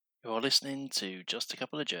You're listening to Just a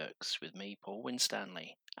Couple of Jerks with me, Paul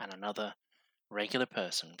Winstanley, and another regular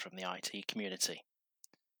person from the IT community.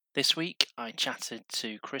 This week I chatted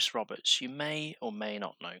to Chris Roberts. You may or may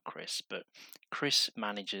not know Chris, but Chris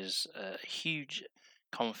manages a huge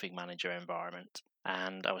config manager environment,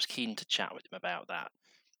 and I was keen to chat with him about that.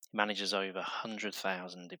 He manages over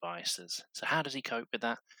 100,000 devices. So how does he cope with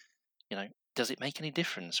that? Does it make any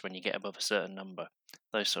difference when you get above a certain number?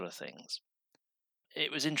 Those sort of things. It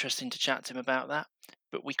was interesting to chat to him about that,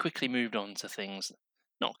 but we quickly moved on to things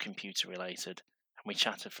not computer related, and we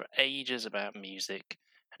chatted for ages about music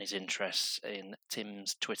and his interests in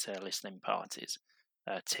Tim's Twitter listening parties,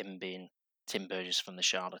 Tim being Tim Burgess from the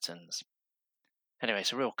Charlatans. Anyway,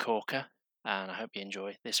 it's a real corker, and I hope you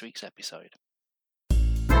enjoy this week's episode.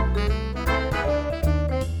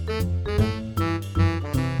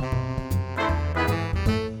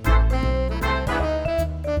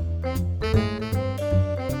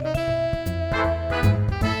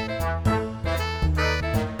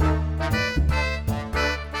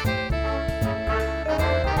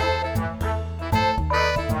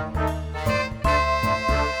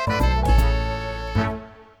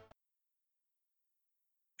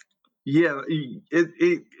 Yeah,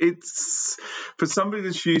 it's for somebody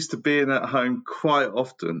that's used to being at home quite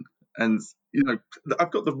often, and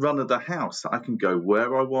I've got the run of the house. I can go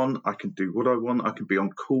where I want, I can do what I want, I can be on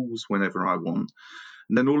calls whenever I want,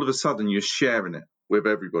 and then all of a sudden you're sharing it with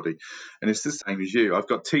everybody, and it's the same as you. I've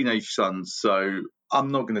got teenage sons, so I'm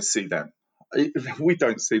not going to see them. We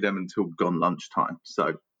don't see them until gone lunchtime,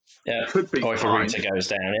 so yeah, could be or if the fine. router goes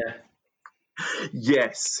down, yeah.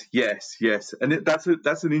 Yes, and that's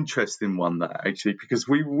an interesting one, that actually, because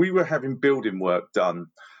we were having building work done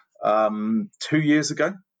 2 years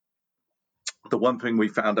ago. The one thing we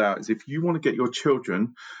found out is if you want to get your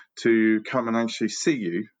children to come and actually see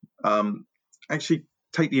you, actually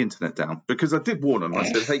take the internet down, because I did warn them.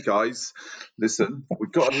 I said, hey guys, listen,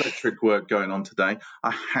 we've got electric work going on today.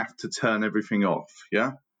 I have to turn everything off,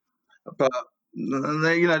 yeah? But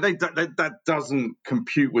that doesn't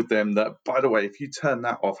compute with them. That, by the way, if you turn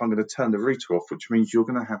that off, I'm going to turn the router off, which means you're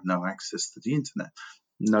going to have no access to the internet.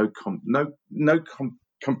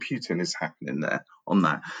 Computing is happening there on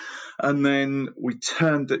that. And then we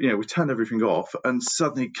turned everything off, and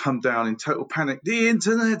suddenly come down in total panic. The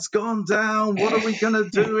internet's gone down. What are we going to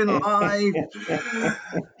do in life?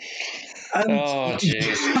 Oh,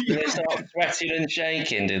 jeez. Did they start sweating and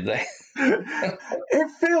shaking, did they?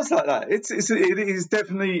 It feels like that. It is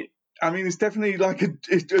definitely. I mean, it's definitely like a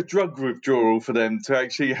drug withdrawal for them to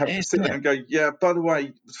actually have to sit there and go, yeah, by the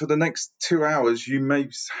way, for the next 2 hours, you may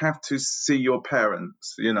have to see your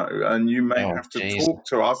parents, and you may have to talk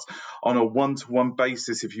to us on a one-to-one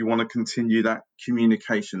basis if you want to continue that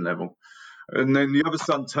communication level. And then the other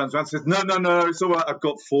son turns around and says, no, it's all right, I've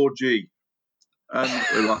got 4G. And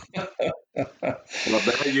we're like, well,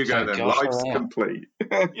 there you go then. Life's complete.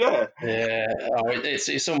 Yeah. Yeah. Oh,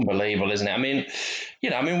 it's unbelievable, isn't it? I mean,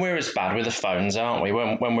 we're as bad with the phones, aren't we?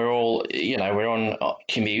 When we're all, we're on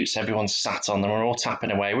commutes, everyone's sat on them, we're all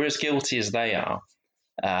tapping away. We're as guilty as they are.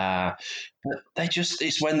 But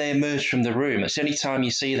it's when they emerge from the room. It's the only time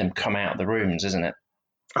you see them come out of the rooms, isn't it?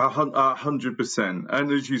 100%.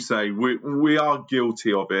 And as you say, we are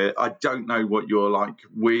guilty of it. I don't know what you're like.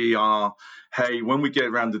 We are, hey, when we get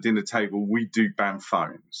around the dinner table, we do ban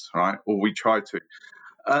phones, right? Or we try to.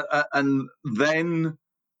 And then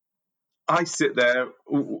I sit there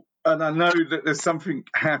and I know that there's something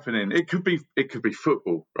happening. It could be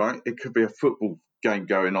football, right? It could be a football game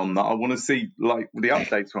going on that I want to see, like, the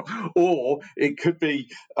updates from, or it could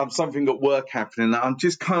be something at work happening that I'm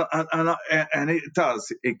just kind of, and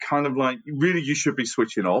it kind of like, really, you should be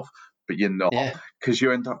switching off, but you're not, because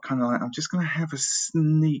you end up kind of like, I'm just going to have a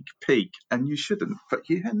sneak peek, and you shouldn't, but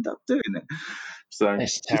you end up doing it. So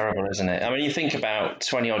it's terrible, isn't it? I mean, you think about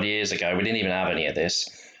 20 odd years ago, we didn't even have any of this.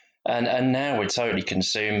 And now we're totally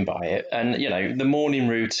consumed by it. And, the morning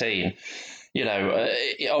routine,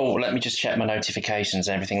 let me just check my notifications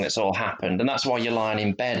and everything that's all happened. And that's why you're lying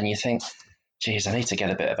in bed and you think, geez, I need to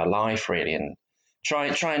get a bit of a life, really, and try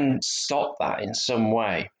and stop that in some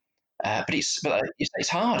way. But it's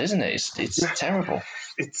hard, isn't it? It's terrible.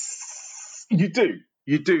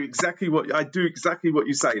 You do exactly what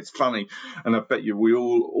you say. It's funny, and I bet you we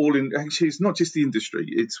all in. Actually, it's not just the industry.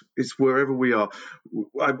 It's wherever we are.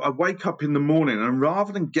 I wake up in the morning, and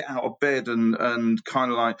rather than get out of bed and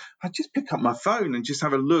kind of like, I just pick up my phone and just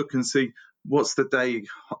have a look and see what's the day.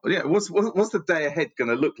 Yeah, what's the day ahead going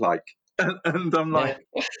to look like? And I'm Yeah. like,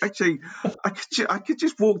 actually, I could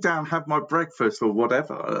just walk down, have my breakfast or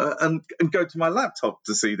whatever, and go to my laptop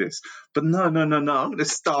to see this. But no. I'm going to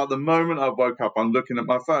start the moment I woke up. I'm looking at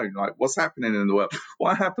my phone, like, what's happening in the world?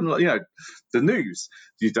 What happened? Like, the news.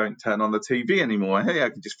 You don't turn on the TV anymore. Hey, I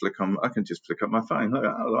can just flick on my phone.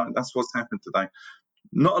 Look, that's what's happened today.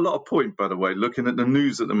 Not a lot of point, by the way, looking at the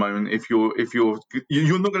news at the moment. If you're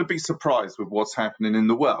not going to be surprised with what's happening in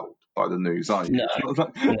the world by the news, are you?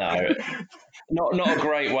 No, not a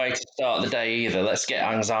great way to start the day either. Let's get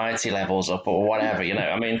anxiety levels up or whatever.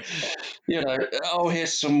 I mean, oh,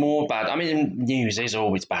 here's some more bad. I mean, news is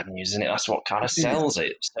always bad news, isn't it? That's what kind of sells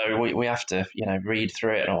it. So we have to, read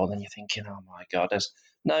through it all. Then you're thinking, oh my God, there's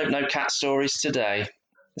no cat stories today.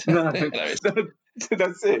 No, It's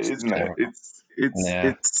that's it, isn't it? terrible. It's Yeah.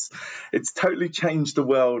 it's it's totally changed the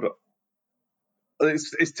world.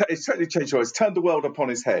 It's totally changed the world. It's turned the world upon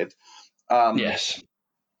its head. Yes.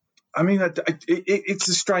 I mean, it's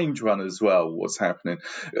a strange one as well. What's happening?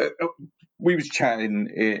 We was chatting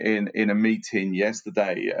in a meeting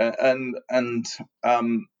yesterday, and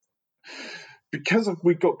because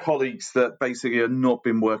we've got colleagues that basically have not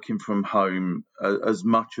been working from home as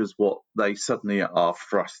much as what they suddenly are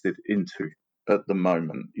thrusted into at the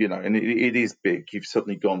moment, and it is big. You've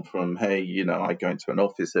suddenly gone from, hey, I go into an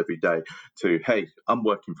office every day to, hey, I'm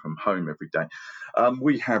working from home every day.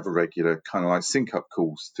 We have a regular kind of like sync up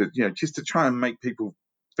calls to, just to try and make people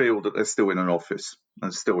feel that they're still in an office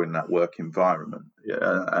and still in that work environment,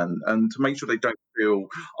 and to make sure they don't feel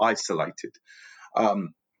isolated.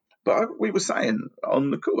 But we were saying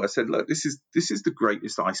on the call, I said, look, this is the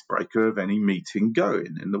greatest icebreaker of any meeting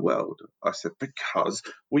going in the world. I said, because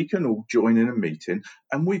we can all join in a meeting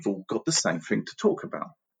and we've all got the same thing to talk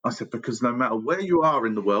about. I said, because no matter where you are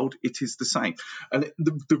in the world, it is the same. And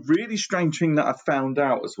the really strange thing that I found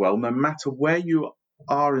out as well, no matter where you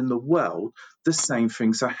are in the world, the same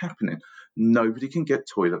things are happening. Nobody can get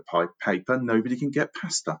toilet paper. Nobody can get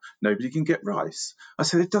pasta. Nobody can get rice. I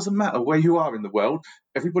said, it doesn't matter where you are in the world.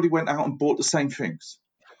 Everybody went out and bought the same things.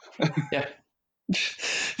 Yeah.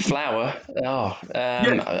 Flour. Oh,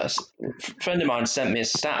 a friend of mine sent me a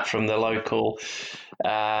stat from the local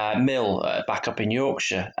mill back up in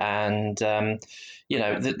Yorkshire, and the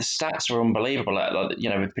stats were unbelievable.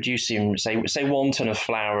 We're producing say 1 ton of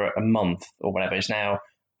flour a month or whatever is now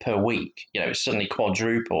per week. It's suddenly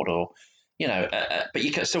quadrupled, or but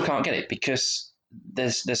you still can't get it because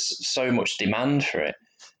there's so much demand for it.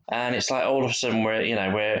 And it's like all of a sudden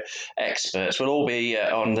we're experts. We'll all be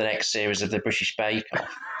on the next series of the British Bake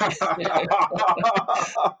Off.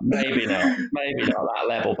 Maybe not that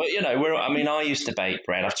level, but I used to bake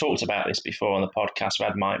bread. I've talked about this before on the podcast. We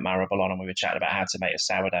had Mike Marable on, and we were chatting about how to make a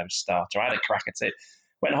sourdough starter. I had a crack at it,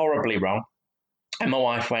 went horribly wrong, and my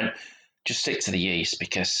wife went, "Just stick to the yeast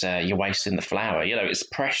because you're wasting the flour. It's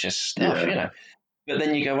precious stuff. Yeah. But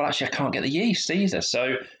then you go, well, actually, I can't get the yeast either,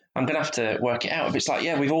 so I'm going to have to work it out. But it's like,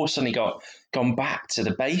 yeah, we've all suddenly gone back to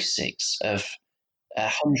the basics of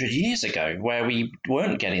 100 years ago, where we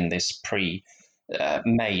weren't getting this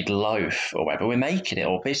made loaf or whatever. We're making it,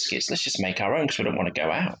 or biscuits. Let's just make our own because we don't want to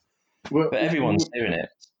go out. But everyone's doing it.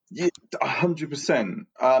 Yeah, 100%.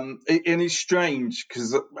 And it's strange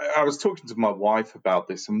because I was talking to my wife about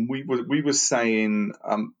this, and we were saying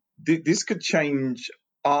this could change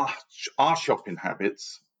our shopping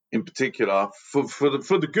habits in particular for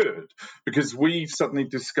the good, because we've suddenly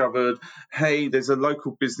discovered, hey, there's a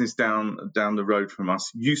local business down the road from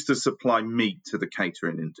us used to supply meat to the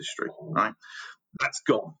catering industry, right? That's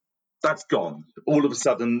gone. That's gone. All of a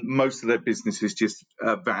sudden, most of their businesses just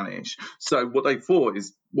vanish. So what they thought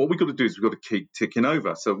is, what we've got to do is we've got to keep ticking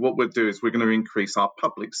over. So what we'll do is we're going to increase our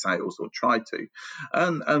public sales, or try to,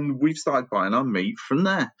 and we've started buying our meat from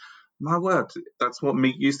there. My word, that's what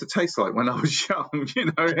meat used to taste like when I was young.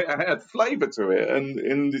 It had flavour to it,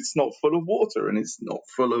 and it's not full of water, and it's not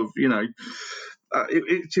full of,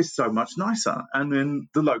 it's just so much nicer. And then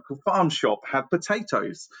the local farm shop had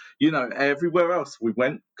potatoes. Everywhere else we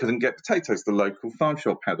went, couldn't get potatoes. The local farm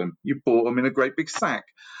shop had them. You bought them in a great big sack,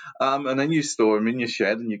 and then you store them in your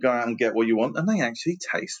shed, and you go out and get what you want, and they actually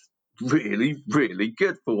taste really, really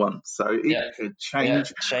good for once. So it could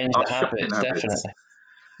change Change our the shopping habits, habits. definitely.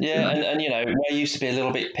 Yeah, and where you used to be a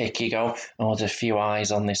little bit picky, go, oh, there's a few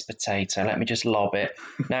eyes on this potato, let me just lob it.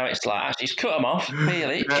 Now it's like, actually, just cut them off, peel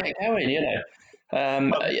it, Yeah, get going.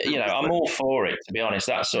 I'm all for it, to be honest.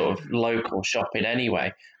 That sort of local shopping,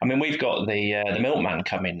 anyway. I mean, we've got the milkman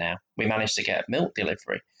coming now. We managed to get milk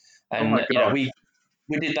delivery, oh my and god. we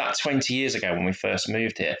did that 20 years ago when we first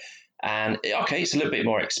moved here. And okay, it's a little bit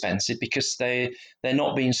more expensive because they're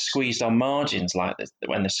not being squeezed on margins like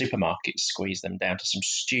when the supermarkets squeeze them down to some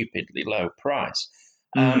stupidly low price.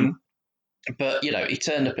 But he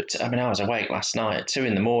turned up at. I was awake last night at 2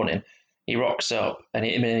 a.m. He rocks up, and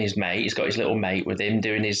him and his mate. He's got his little mate with him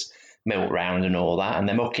doing his milk round and all that, and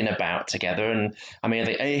they're mucking about together. And are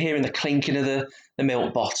you hearing the clinking of the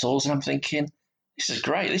milk bottles? And I'm thinking, this is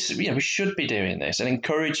great. This is we should be doing this and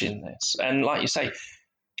encouraging this. And like you say,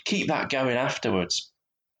 keep that going afterwards.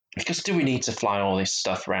 Because do we need to fly all this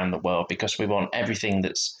stuff around the world because we want everything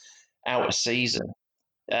that's out of season?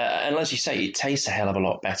 And as you say, it tastes a hell of a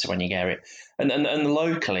lot better when you get it. And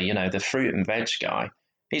locally, the fruit and veg guy,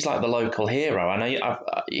 he's like the local hero. I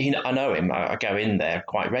know him. I go in there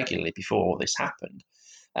quite regularly before all this happened.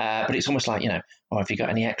 But it's almost like, have you got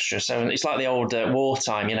any extra? So it's like the old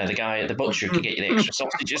wartime, the guy at the butcher who could get you the extra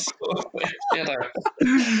sausages. Have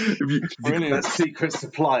you got that secret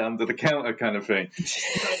supply under the counter kind of thing?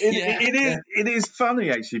 It is funny,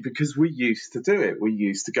 actually, because we used to do it. We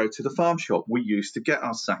used to go to the farm shop. We used to get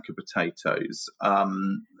our sack of potatoes.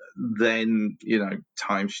 Then,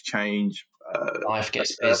 times change. Life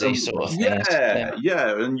gets busy, sort of things.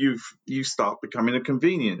 Yeah, and you start becoming a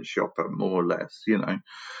convenience shopper, more or less,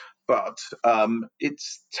 But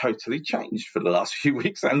it's totally changed for the last few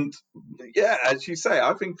weeks, and as you say,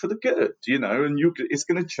 I think for the good, and it's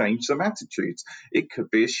going to change some attitudes. It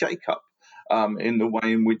could be a shake-up in the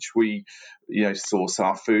way in which we, source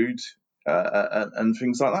our food. And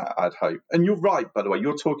things like that, I'd hope. And you're right, by the way,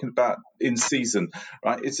 you're talking about in season,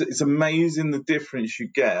 right? It's amazing the difference you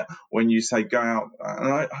get when you say go out.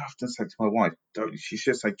 And I often say to my wife, she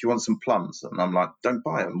should say, do you want some plums? And I'm like, don't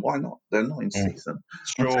buy them. Why not? They're not in season.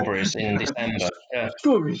 Strawberries in December. Yeah.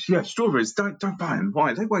 Strawberries. Don't buy them.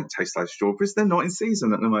 Why? They won't taste like strawberries. They're not in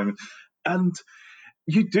season at the moment. And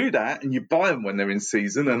you do that and you buy them when they're in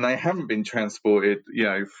season and they haven't been transported,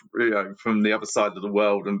 from the other side of the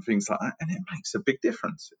world and things like that. And it makes a big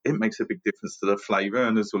difference. It makes a big difference to the flavour.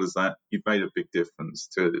 And as well as that, you've made a big difference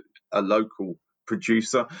to a local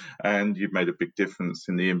producer and you've made a big difference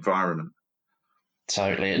in the environment.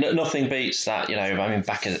 Totally. Nothing beats that,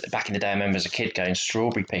 back in the day, I remember as a kid going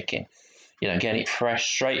strawberry picking, getting it fresh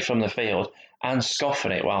straight from the field and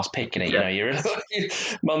scoffing it whilst picking it. You're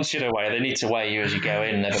munching away. They need to weigh you as you go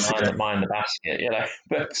in, never mind the basket,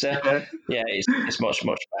 But it's much,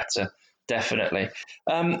 much better, definitely.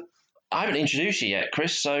 I haven't introduced you yet,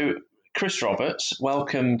 Chris. So, Chris Roberts,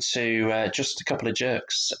 welcome to Just a Couple of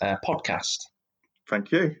Jerks podcast.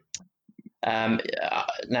 Thank you. Now,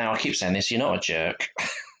 I keep saying this, you're not a jerk.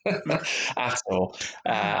 At all.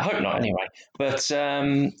 I hope not anyway. But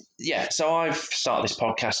so I've started this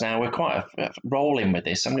podcast now. We're quite rolling with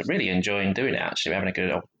this. I'm really enjoying doing it, actually. We're having a good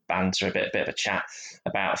old banter, a bit of a chat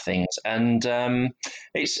about things. And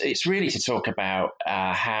it's really to talk about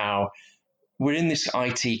how we're in this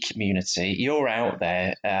IT community. You're out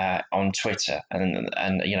there on Twitter and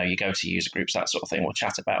you go to user groups, that sort of thing. We'll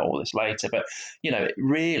chat about all this later. But,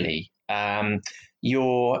 really,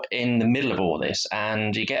 you're in the middle of all this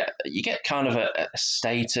and you get kind of a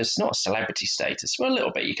status, not a celebrity status, but a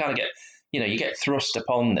little bit. You kind of get, you get thrust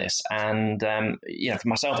upon this. And, for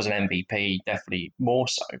myself as an MVP, definitely more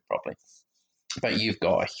so probably. But you've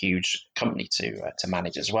got a huge company to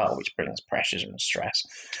manage as well, which brings pressures and stress.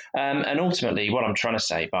 And ultimately, what I'm trying to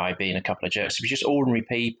say by being a couple of jerks is just ordinary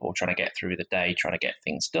people trying to get through the day, trying to get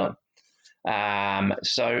things done.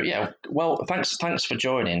 Thanks for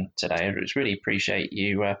joining today. I really appreciate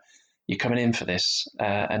you coming in for this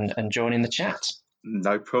and joining the chat.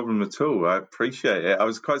 No problem at all. I appreciate it. I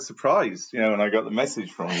was quite surprised, when I got the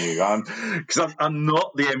message from you, because I'm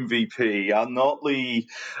not the MVP. I'm not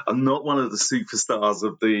one of the superstars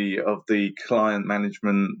of the client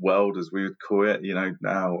management world, as we would call it,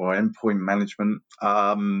 now, or endpoint management.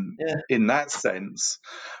 In that sense.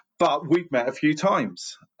 But we've met a few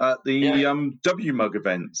times at the WMUG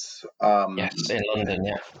events. Yes, in London,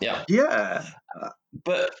 yeah. Yeah.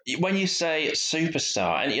 But when you say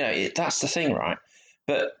superstar, and that's the thing, right?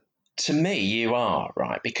 But to me, you are,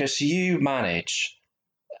 right? Because you manage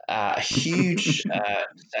a huge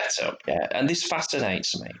setup, and this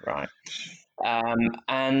fascinates me, right?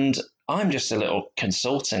 And I'm just a little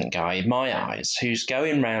consultant guy in my eyes who's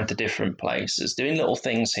going around to different places, doing little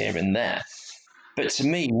things here and there. But to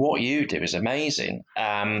me, what you do is amazing.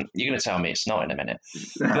 You're going to tell me it's not in a minute.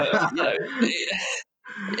 But,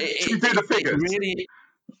 Should we do the figures?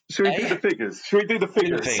 Should we do the figures? So Do the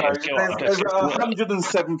figures. So Go on. there's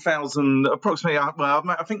 107,000, approximately. Well,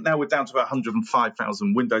 I think now we're down to about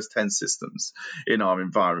 105,000 Windows 10 systems in our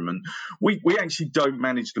environment. We actually don't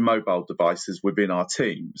manage the mobile devices within our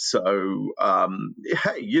team. So,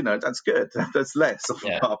 hey, that's good. That's less of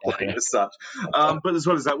our plate as such. But as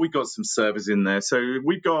well as that, we've got some servers in there. So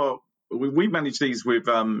we manage these with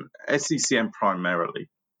SCCM primarily.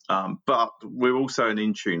 But we're also an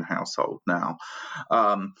Intune household now.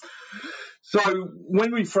 So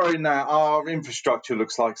when we throw in that, our infrastructure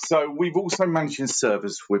looks like, so we've also managing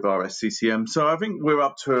servers with our SCCM. So I think we're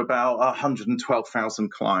up to about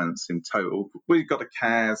 112,000 clients in total. We've got a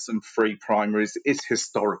CAS and 3 primaries. It's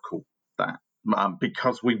historical, that.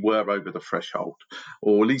 Because we were over the threshold,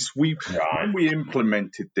 or at least when we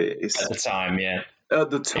implemented this at the time,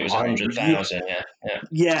 At the time, it was 100,000.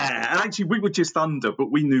 Yeah, and actually we were just under,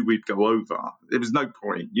 but we knew we'd go over. There was no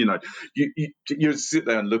point, you sit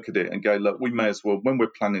there and look at it and go, look, we may as well, when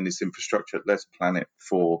we're planning this infrastructure, let's plan it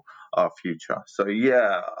for our future. So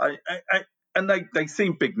yeah, and they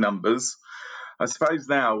seem big numbers. I suppose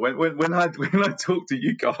now when I talk to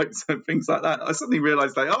you guys and things like that, I suddenly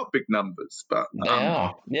realise they are big numbers. But they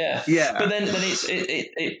are, yeah. But then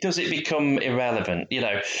it does it become irrelevant?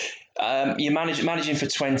 You're managing for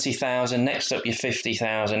 20,000. Next up, you're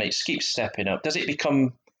 50,000. It just keeps stepping up. Does it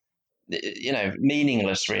become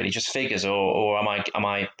meaningless? Really, just figures, or am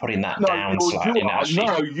I putting that down slightly now?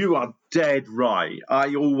 No, you are dead right.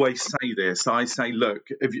 I always say this. I say, look,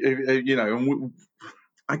 if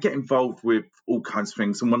I get involved with all kinds of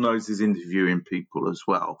things, and one of those is interviewing people as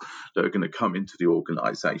well that are going to come into the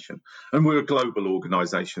organisation. And we're a global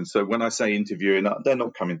organisation, so when I say interviewing, they're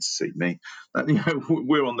not coming to see me.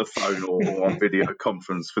 We're on the phone or on video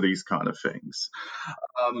conference for these kind of things.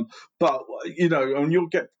 But and you'll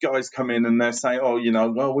get guys come in and they're saying, "Oh,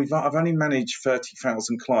 I've only managed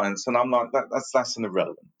 30,000 clients," and I'm like, "That's an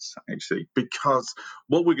irrelevance, actually, because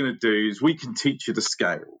what we're going to do is we can teach you the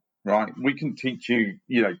scale." Right, we can teach you,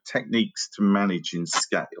 techniques to manage in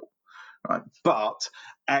scale, right? But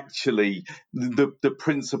actually, the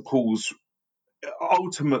principles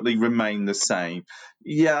ultimately remain the same.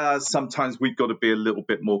 Yeah, sometimes we've got to be a little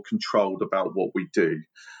bit more controlled about what we do.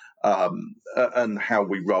 And how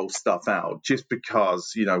we roll stuff out, just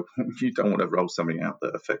because you don't want to roll something out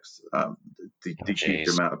that affects the huge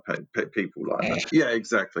amount of people like that. Yeah,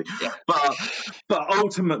 exactly. Yeah. But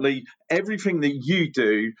ultimately, everything that you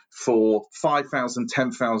do for 5,000,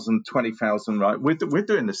 10,000, 20,000, right? We're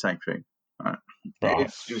doing the same thing. Right?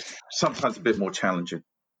 It's just sometimes a bit more challenging.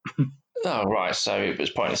 Oh, right. So it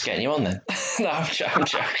was pointless getting you on then. No, I'm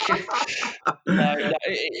joking. No,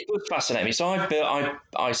 it was fascinating me. So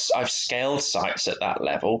I've scaled sites at that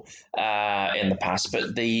level in the past,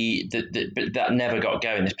 but but that never got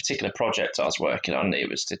going. This particular project I was working on, it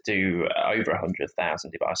was to do over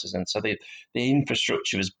 100,000 devices, and so the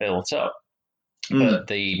infrastructure was built up, but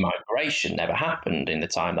the migration never happened in the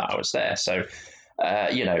time that I was there. So,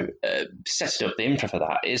 setting up the infra for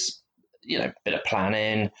that is, a bit of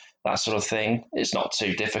planning, that sort of thing. It's not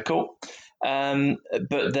too difficult.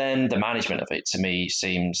 But then the management of it to me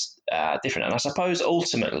seems different. And I suppose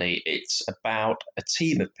ultimately it's about a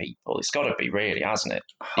team of people. It's got to be, really, hasn't it?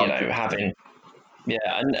 100%.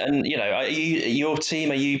 And your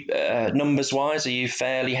team, are you numbers wise, are you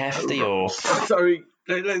fairly hefty or? So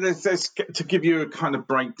let's get to give you a kind of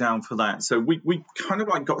breakdown for that. So we kind of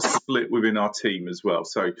got split within our team as well.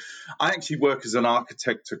 So I actually work as an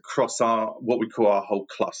architect across what we call our whole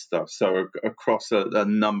cluster. So across a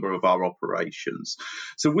number of our operations.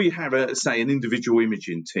 So we have an individual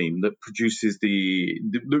imaging team that produces that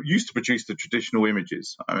used to produce the traditional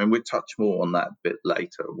images. I mean, we'll touch more on that a bit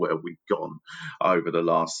later, where we've gone over the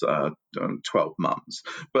last 12 months.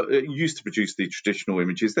 But it used to produce the traditional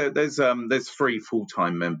images. There's 3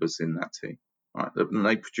 full-time members in that team. Right, and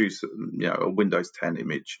they produce a Windows 10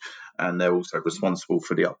 image, and they're also responsible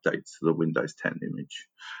for the updates to the Windows 10 image.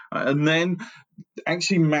 And then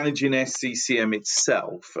actually managing SCCM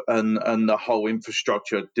itself and the whole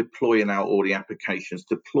infrastructure, deploying out all the applications,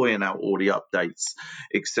 deploying out all the updates,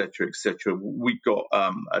 etc., etc. We've got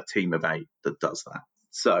a team of 8 that does that.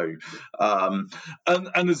 So,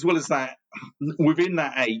 and as well as that, within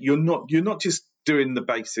that 8, you're not just doing the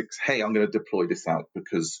basics. Hey, I'm going to deploy this out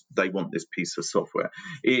because they want this piece of software.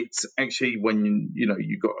 It's actually when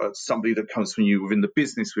you've got somebody that comes from you within the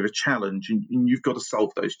business with a challenge, and you've got to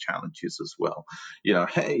solve those challenges as well.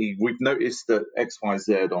 Hey, we've noticed that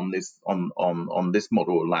XYZ on this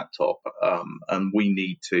model of laptop, and we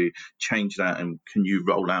need to change that. And can you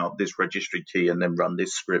roll out this registry key and then run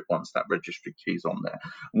this script once that registry key's on there?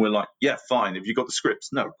 And we're like, yeah, fine. Have you got the scripts?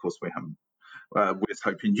 No, of course we haven't. we're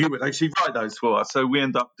hoping you would actually write those for us. So we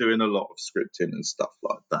end up doing a lot of scripting and stuff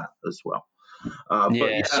like that as well. But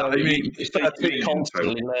yeah, So I mean, you're 13 in total.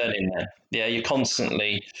 constantly learning then. Yeah, you're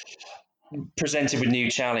constantly presented with new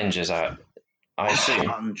challenges, I assume.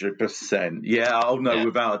 100%. Yeah, oh no, Yeah.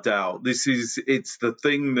 without a doubt. It's the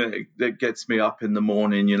thing that gets me up in the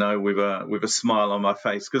morning, with a smile on my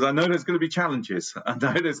face, because I know there's going to be challenges. I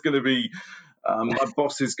know there's going to be my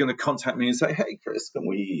boss is going to contact me and say, "Hey, Chris,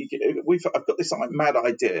 I've got this mad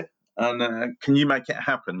idea, and can you make it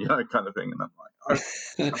happen?" Kind of thing. And I'm like,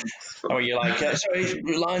 Oh, you're like, sorry,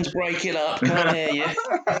 line's breaking up, can't hear you.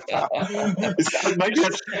 maybe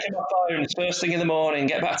Just checking my phone first thing in the morning,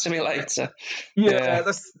 get back to me later. Yeah,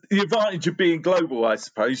 that's the advantage of being global, I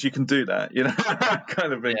suppose. You can do that,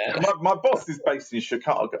 kind of thing. Yeah. My boss is based in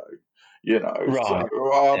Chicago, Right.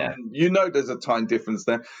 Yeah. there's a time difference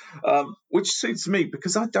there, which suits me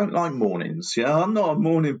because I don't like mornings. I'm not a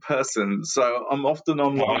morning person, so I'm often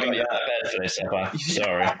on Oh, my I got you out of bed for this, have I?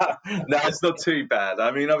 Sorry. No, it's not too bad.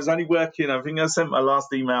 I mean, I was only working. I think I sent my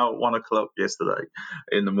last email at 1:00 yesterday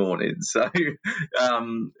in the morning. So,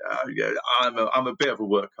 yeah, I'm a bit of a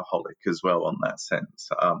workaholic as well on that sense.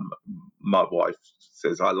 My wife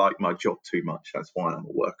says I like my job too much. That's why I'm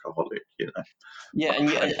a workaholic. Yeah,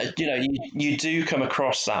 and you do come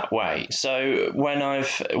across that way. So well,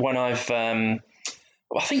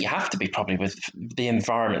 I think you have to be probably with the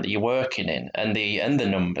environment that you're working in and the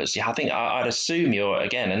numbers. Yeah, I think I'd assume you're,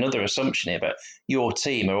 again, another assumption here, but your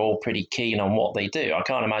team are all pretty keen on what they do. I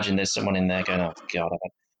can't imagine there's someone in there going, "Oh God,"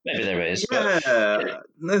 maybe there is, but Yeah,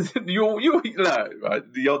 right?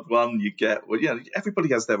 The odd one you get. Well, everybody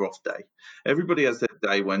has their off day. Everybody has their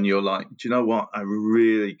day when you're like, do you know what? I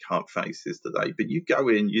really can't face this today. But you go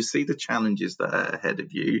in, you see the challenges that are ahead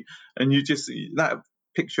of you, and that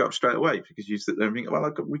picks you up straight away because you sit there and think,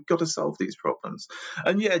 well, we've got to solve these problems.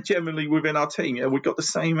 And yeah, generally within our team, we've got the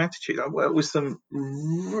same attitude. I work with some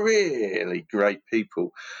really great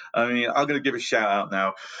people. I mean, I'm going to give a shout out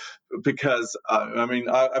now because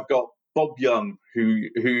I've got Bob Young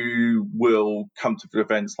who will come to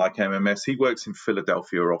events like MMS. He works in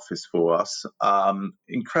Philadelphia office for us.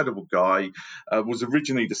 Incredible guy. Was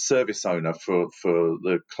originally the service owner for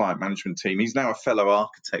the client management team. He's now a fellow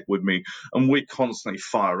architect with me, and we constantly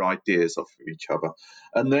fire ideas off of each other.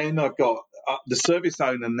 And then I've got the service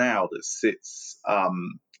owner now that sits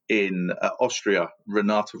in Austria,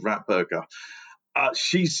 Renata Ratberger.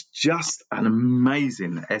 She's just an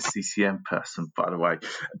amazing SCCM person, by the way,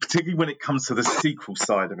 particularly when it comes to the SQL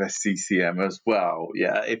side of SCCM as well.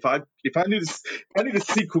 Yeah, if I need a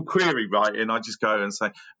SQL query writing, I just go and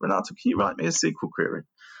say, Renata, can you write me a SQL query?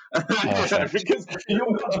 Because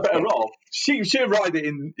you're much better off. She'll write it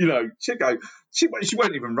in, she'll go, she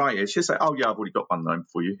won't even write it. She'll say, oh yeah, I've already got one known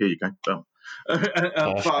for you. Here you go.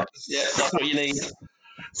 But yeah, that's what you need.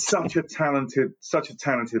 Such a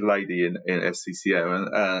talented lady in SCCM,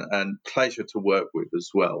 and pleasure to work with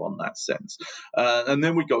as well on that sense. And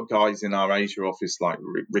then we got guys in our Asia office like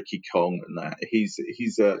Ricky Kong, and that he's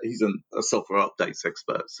a software updates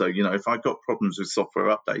expert. So if I've got problems with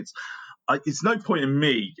software updates, it's no point in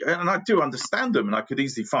me, and I do understand them, and I could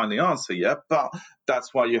easily find the answer, but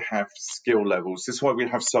that's why you have skill levels. That's why we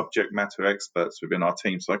have subject matter experts within our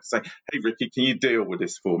team. So I can say, hey, Ricky, can you deal with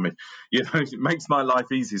this for me? It makes my life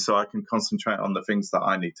easy so I can concentrate on the things that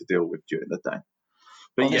I need to deal with during the day.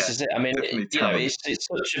 But Well, this is it. I mean, definitely it's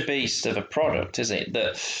such a beast of a product, isn't it?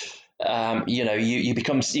 That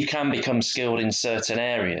you can become skilled in certain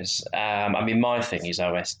areas. I mean, my thing is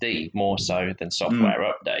OSD more so than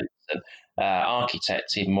software updates, and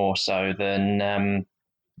architect even more so than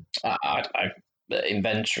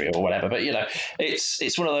inventory or whatever. But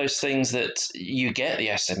it's one of those things that you get the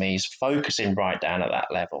SMEs focusing right down at that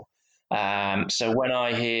level. So when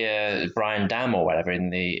I hear Brian Dam or whatever in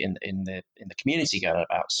the community going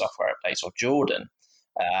about software updates, or Jordan,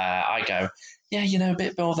 I go, yeah, a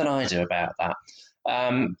bit more than I do about that.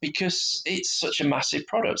 Because it's such a massive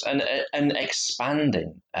product and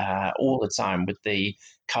expanding all the time with the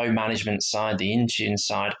co-management side, the Intune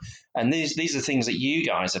side, and these are things that you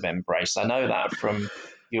guys have embraced. I know that from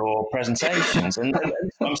your presentations, and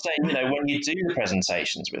I'm saying, when you do the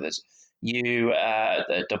presentations with us, you at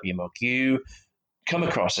WMUG, you come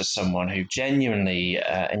across as someone who genuinely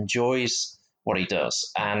enjoys what he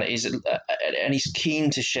does and and he's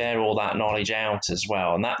keen to share all that knowledge out as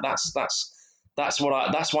well. And that's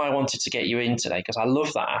why I wanted to get you in today, because I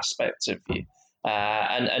love that aspect of you,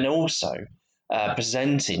 and also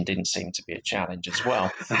presenting didn't seem to be a challenge as well.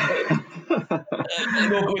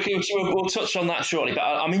 We'll touch on that shortly, but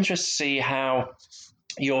I'm interested to see how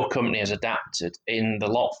your company has adapted in the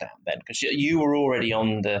lockdown then, because you were already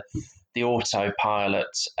on the the autopilot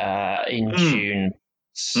in tune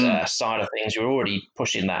side of things. You're already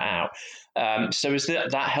pushing that out. So has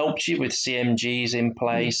that helped you with CMGs in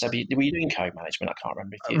place? Were you doing code management? I can't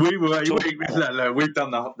remember if you We've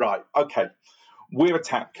done that. Right. Okay. We're a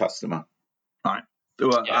TAP customer, right?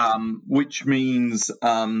 Yeah. Which means,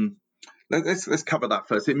 let's cover that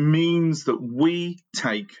first. It means that we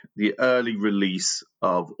take the early release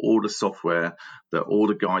of all the software that all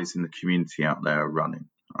the guys in the community out there are running.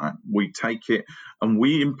 Right? We take it and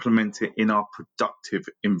we implement it in our productive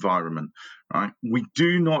environment. Right? We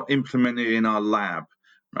do not implement it in our lab.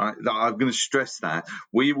 Right? I'm going to stress that.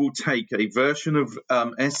 We will take a version of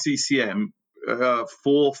SCCM 4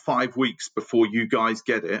 or 5 weeks before you guys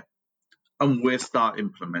get it, and we'll start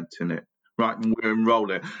implementing it, right? And we'll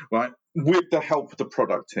enroll it, right? With the help of the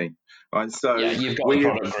product team, right? So yeah, you've got the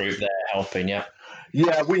product group there helping, yeah.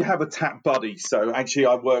 Yeah, we have a TAP buddy. So actually,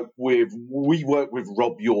 we work with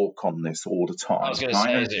Rob York on this all the time. I was going to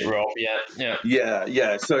say, is it Rob?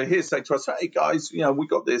 Yeah. So he'll say to us, "Hey guys, we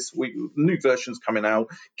got this. New version's coming out.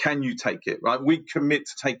 Can you take it?" Right? We commit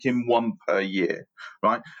to taking one per year.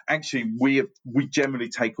 Right? Actually, we generally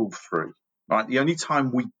take all three. Right. The only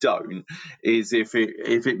time we don't is if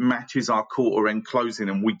it matches our quarter end closing,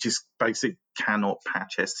 and we just basically cannot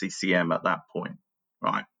patch SCCM at that point.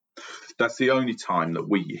 Right. That's the only time that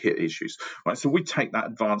we hit issues, right? So we take that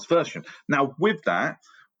advanced version. Now, with that,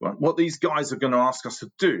 right, what these guys are going to ask us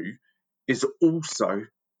to do is also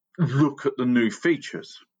look at the new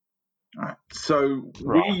features. Right. So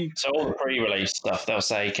all the pre-release stuff, they'll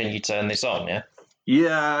say, "Can you turn this on?" Yeah.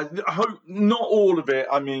 Yeah, not all of it.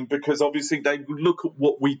 I mean, because obviously they look at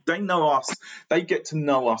they know us, they get to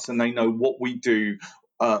know us, and they know what we do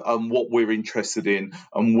and what we're interested in,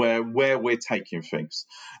 and where we're taking things.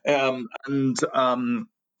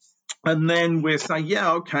 And then we're saying,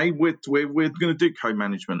 yeah, okay, we're going to do code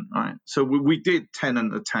management, right? So we did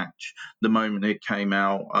tenant attach the moment it came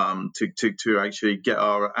out to actually get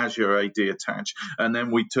our Azure AD attached, and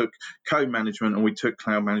then we took code management and we took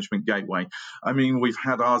cloud management gateway. I mean, we've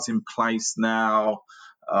had ours in place now.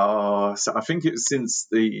 So I think it's since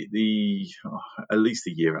at least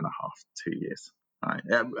a year and a half, 2 years. Right.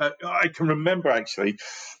 I can remember actually,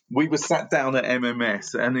 we were sat down at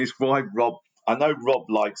MMS, and it's why I know Rob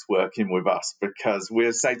likes working with us, because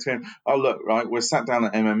we're saying to him, "Oh look, right, we're sat down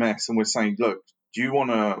at MMS and we're saying, look, do you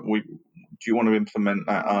want to implement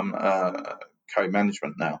that code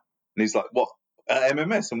management now?" And he's like, "What? At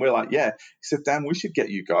MMS?" And we're like, "Yeah." He said, "Dan, we should get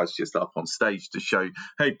you guys just up on stage to show,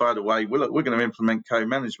 hey, by the way, we're going to implement code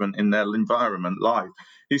management in their environment live."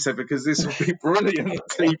 He said, "Because this will be brilliant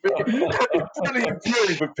TV, brilliant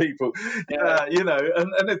viewing for people."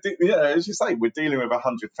 As you say, we're dealing with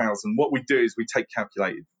 100,000. What we do is we take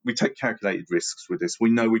calculated risks with this.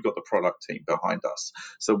 We know we've got the product team behind us,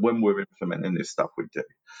 so when we're implementing this stuff, we do.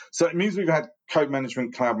 So it means we've had code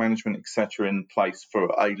management, cloud management, etc., in place for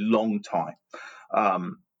a long time,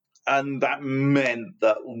 and that meant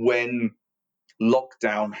that when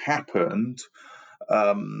lockdown happened,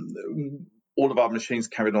 all of our machines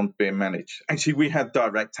carried on being managed. Actually, we had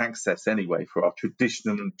direct access anyway for our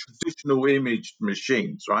traditional imaged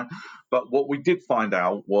machines, right? But what we did find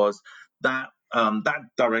out was that that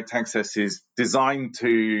direct access is designed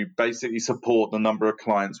to basically support the number of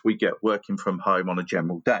clients we get working from home on a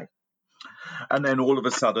general day. And then all of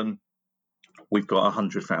a sudden, we've got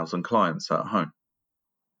 100,000 clients at home.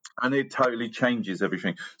 And it totally changes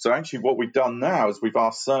everything. So actually, what we've done now is we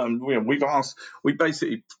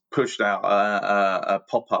basically pushed out a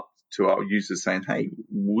pop-up to our users saying, "Hey,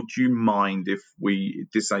 would you mind if we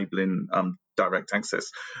disabling direct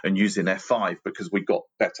access and using F5, because we've got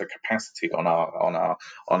better capacity on our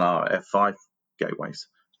F5 gateways?"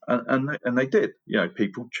 And they did.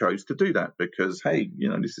 People chose to do that because, hey,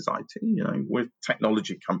 this is IT. We're a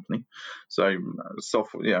technology company, so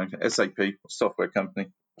software. SAP, software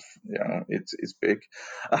company. It's big,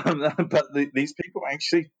 but these people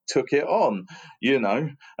actually took it on,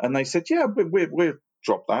 and they said, "Yeah, we'll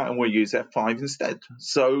drop that and we'll use F5 instead."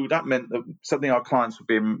 So that meant that suddenly our clients were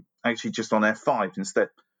being actually just on F5 instead.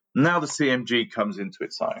 Now the CMG comes into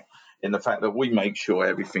its own, in the fact that we make sure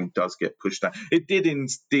everything does get pushed out. It did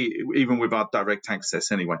even with our direct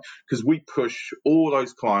access anyway, because we push all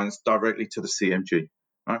those clients directly to the CMG.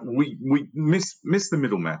 Right? We miss the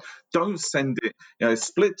middleman. Don't send it,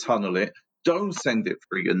 split tunnel it. Don't send it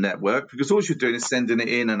through your network, because all you're doing is sending it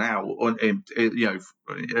in and out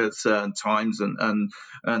at certain times, and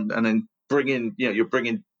then you're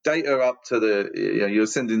bringing data up to you're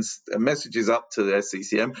sending messages up to the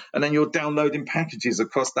SCCM, and then you're downloading packages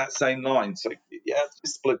across that same line. So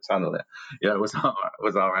split tunnel it. Yeah, was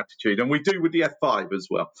our attitude, and we do with the F5 as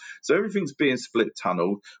well. So everything's being split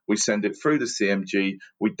tunneled. We send it through the CMG.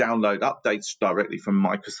 We download updates directly from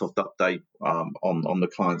Microsoft Update on the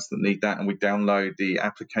clients that need that, and we download the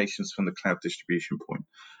applications from the cloud distribution point.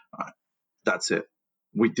 That's it.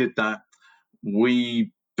 We did that.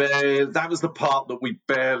 That was the part that we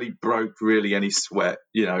barely broke really any sweat.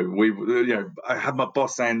 I had my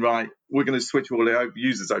boss saying, right, we're going to switch all the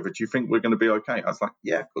users over. Do you think we're going to be okay? I was like,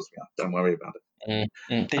 yeah, of course we are. Don't worry about it.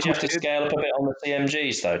 Did you have to scale up a bit on the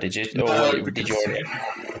CMGs though? Did you? No, did you already?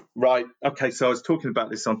 Right. Okay. So I was talking about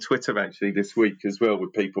this on Twitter actually this week as well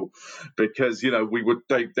with people, because there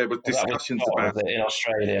were discussions about it in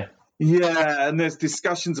Australia. Yeah, and there's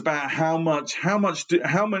discussions about how many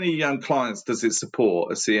clients does it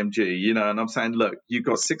support a CMG, and I'm saying, look, you've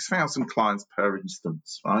got 6,000 clients per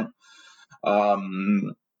instance, right?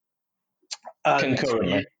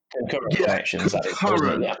 Concurrent connections.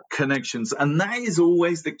 Concurrent connections, and that is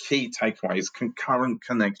always the key takeaway: is concurrent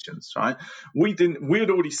connections, right? We had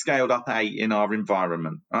already scaled up 8 in our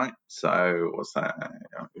environment, right? So what's that?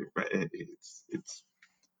 It's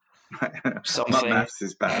something. My maths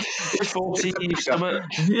is bad. 40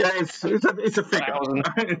 Yeah, it's a figure.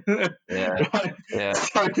 Yeah. Right? Yeah.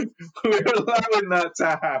 So we're allowing that to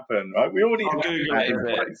happen, right? We already had that in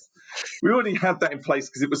place. We already had that in place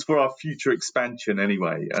because it was for our future expansion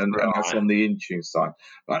anyway, and that's on the Intune side,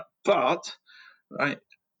 right? But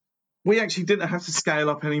we actually didn't have to scale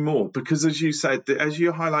up anymore because, as you said, as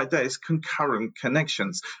you highlight there, it's concurrent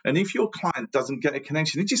connections. And if your client doesn't get a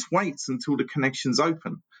connection, it just waits until the connection's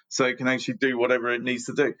open so it can actually do whatever it needs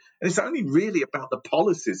to do. And it's only really about the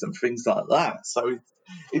policies and things like that. So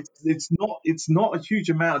it's not a huge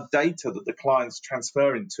amount of data that the client's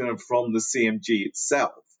transferring to and from the CMG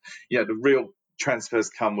itself. The real transfers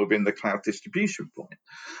come within the cloud distribution point.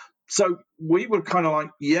 So we were kind of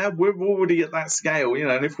like, yeah, we're already at that scale,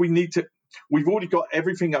 and if we need to, we've already got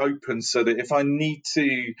everything open so that if I need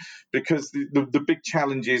to, because the big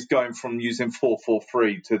challenge is going from using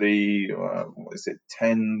 443 to the,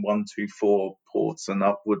 10.124 ports and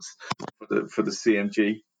upwards for the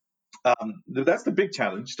CMG. That's the big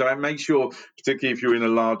challenge. So I make sure, particularly if you're in a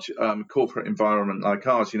large corporate environment like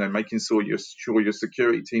ours, making sure your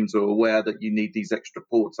security teams are aware that you need these extra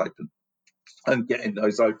ports open and getting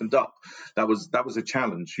those opened up. That was a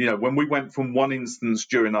challenge. When we went from one instance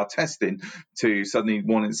during our testing to suddenly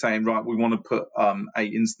saying, right, we want to put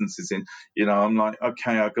 8 instances in, I'm like,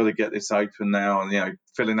 okay, I've got to get this open now, and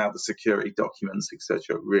filling out the security documents,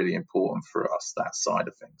 etc. Really important for us, that side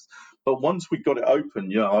of things. But once we got it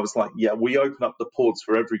open, I was like, yeah, we open up the ports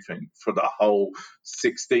for everything, for the whole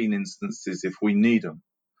 16 instances if we need them.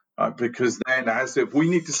 Because then, as if we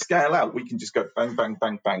need to scale out, we can just go bang, bang,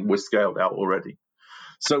 bang, bang. We're scaled out already.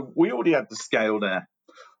 So we already had the scale there.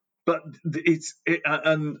 But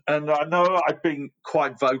and I know I've been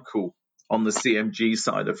quite vocal on the CMG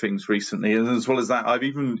side of things recently, and as well as that, I've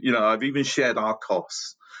even shared our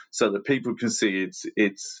costs so that people can see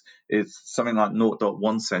it's something like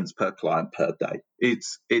 0.1 cents per client per day.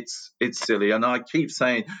 It's silly, and I keep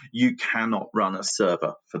saying you cannot run a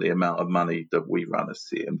server for the amount of money that we run a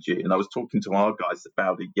CMG. And I was talking to our guys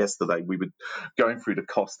about it yesterday. We were going through the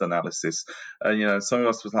cost analysis, and some of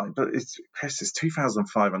us was like, "But it's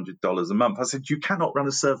 $2,500 a month." I said, "You cannot run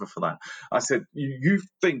a server for that." I said, "You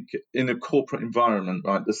think in a corporate environment,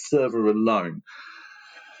 right? The server alone."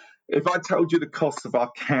 If I told you the cost of our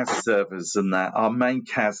CAS servers and that, our main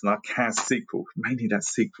CAS and our CAS SQL, mainly that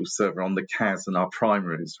SQL server on the CAS and our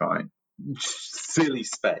primaries, right? Silly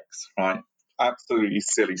specs, right? Absolutely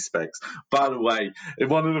silly specs. By the way,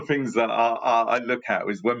 one of the things that I look at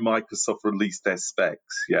is when Microsoft released their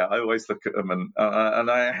specs. Yeah, I always look at them and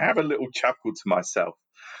I have a little chuckle to myself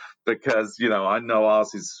because, I know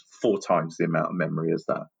ours is 4 times the amount of memory as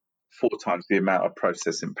that. 4 times the amount of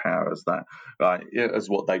processing power as that, right? As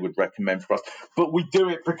what they would recommend for us. But we do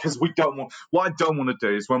it because we don't want. What I don't want to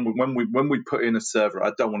do is when we put in a server,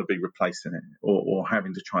 I don't want to be replacing it or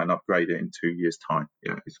having to try and upgrade it in 2 years' time.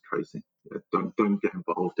 It's crazy. Don't get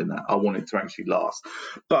involved in that. I want it to actually last.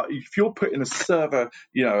 But if you're putting a server,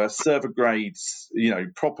 a server grades,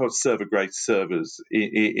 proper server grade servers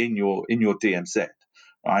in your DMZ.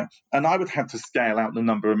 Right, and I would have to scale out the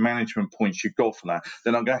number of management points you've got for that.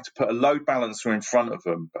 Then I'm going to have to put a load balancer in front of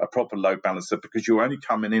them, a proper load balancer, because you're only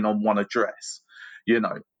coming in on one address. Do you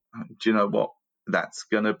know what? that's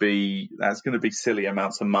going to be silly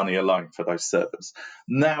amounts of money alone for those servers.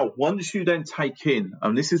 Now, once you then take in,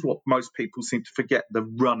 and this is what most people seem to forget, the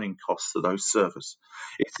running costs of those servers.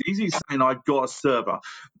 It's easy saying I've got a server.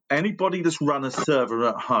 Anybody that's run a server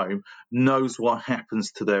at home knows what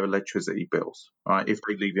happens to their electricity bills, right? If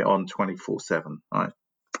they leave it on 24/7, right?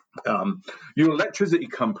 Your electricity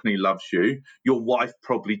company loves you. Your wife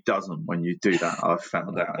probably doesn't when you do that. I've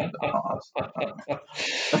found out in the past.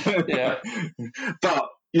 Yeah. But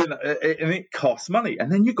and it costs money,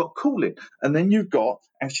 and then you've got cooling, and then you've got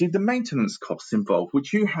actually the maintenance costs involved,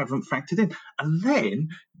 which you haven't factored in. And then,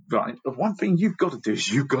 right, one thing you've got to do is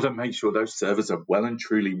you've got to make sure those servers are well and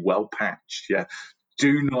truly well patched. Yeah.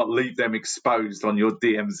 Do not leave them exposed on your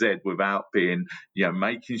DMZ without being,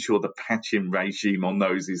 making sure the patching regime on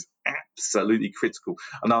those is absolutely critical.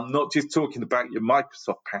 And I'm not just talking about your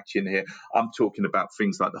Microsoft patching here. I'm talking about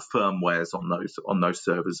things like the firmwares on those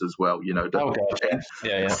servers as well.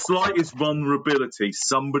 Yeah. Slightest vulnerability,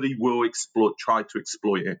 somebody will try to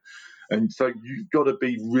exploit it. And so you've got to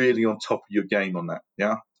be really on top of your game on that.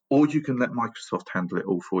 Yeah. Or you can let Microsoft handle it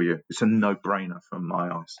all for you. It's a no-brainer from my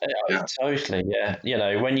eyes. Yeah. Totally,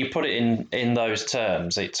 yeah. When you put it in those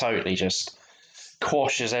terms, it totally just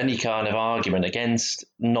quashes any kind of argument against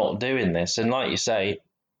not doing this. And like you say,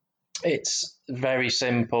 it's very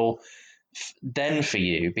simple then for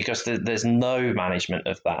you, because there's no management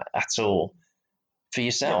of that at all for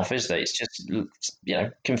yourself, is there? It's just,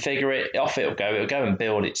 configure it, off it'll go and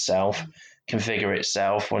build itself, configure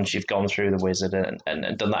itself once you've gone through the wizard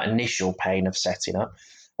and done that initial pain of setting up.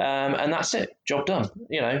 And that's it, job done.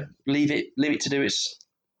 Leave it to do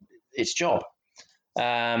its job.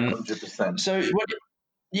 100%.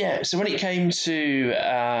 So when it came to,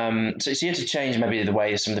 so you had to change maybe the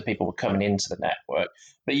way some of the people were coming into the network,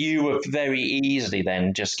 but you were very easily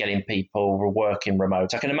then just getting people working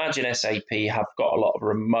remote. I can imagine SAP have got a lot of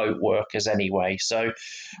remote workers anyway,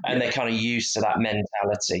 and they're kind of used to that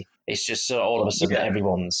mentality. It's just all of a sudden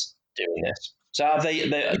everyone's doing this. So have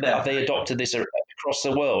they adopted this across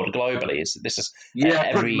the world globally?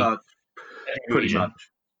 Pretty much. Pretty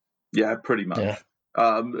much. Yeah, pretty much. Yeah.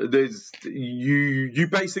 There's you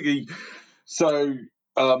basically. So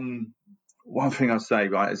one thing I say,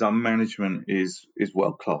 right, is our management is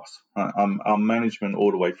world class. Right? Our management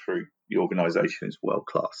all the way through the organisation is world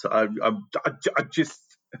class.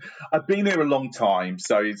 I've been here a long time,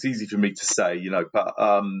 so it's easy for me to say, But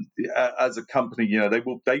as a company, they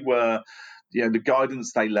were, the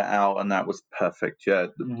guidance they let out, and that was perfect. Yeah,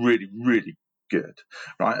 really, really good,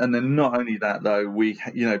 right? And then not only that, though,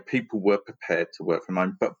 people were prepared to work from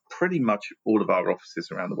home, but pretty much all of our offices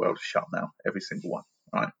around the world are shut now, every single one.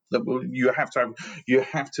 Right, you have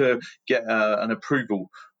to get an approval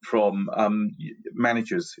from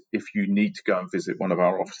managers if you need to go and visit one of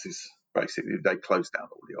our offices. Basically, they closed down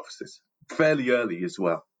all the offices fairly early as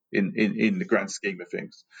well in the grand scheme of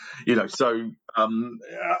things, So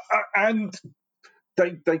and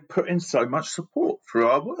they put in so much support for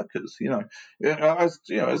our workers, as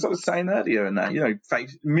I was saying earlier, and that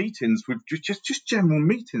meetings with just general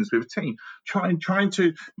meetings with a team, trying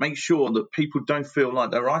to make sure that people don't feel like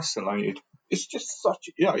they're isolated. It's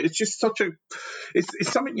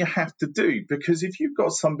something you have to do, because if you've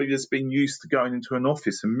got somebody that's been used to going into an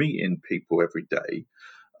office and meeting people every day,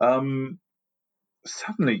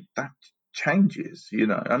 suddenly that changes,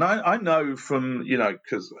 and I know from,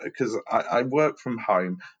 because I work from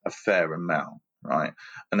home a fair amount, right?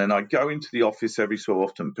 And then I go into the office every so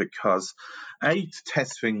often because, to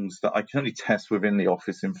test things that I can only test within the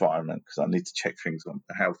office environment, because I need to check things on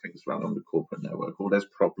how things run on the corporate network, or there's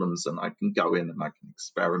problems, and I can go in and I can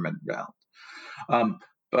experiment around.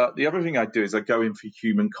 But the other thing I do is I go in for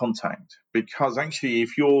human contact, because actually,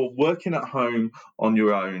 if you're working at home on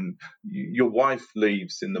your own, your wife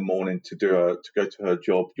leaves in the morning to go to her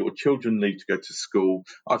job, your children leave to go to school.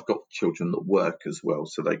 I've got children that work as well,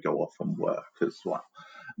 so they go off and work as well.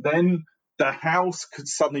 Then the house could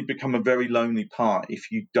suddenly become a very lonely part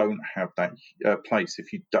if you don't have that place,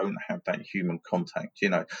 if you don't have that human contact.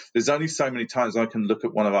 There's only so many times I can look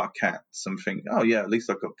at one of our cats and think, oh yeah, at least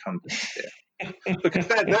I've got company here. Because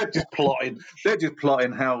they're just plotting. They're just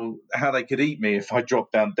plotting how they could eat me if I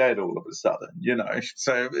drop down dead all of a sudden.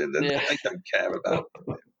 So they don't care about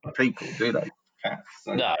people, do they? Cats.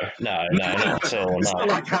 So. No, not at all. It's not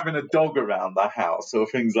like having a dog around the house or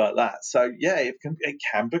things like that. So yeah, it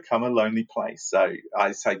can become a lonely place. So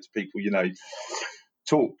I say to people,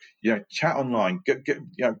 talk, chat online, get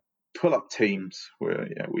pull up Teams.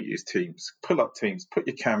 We use Teams. Pull up Teams. Put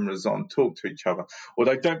your cameras on. Talk to each other.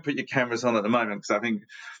 Although don't put your cameras on at the moment, because I think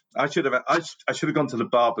I should have gone to the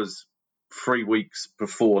barbers 3 weeks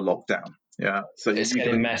before lockdown. Yeah, so It's you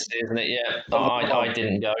getting messy, isn't it? Yeah, got. I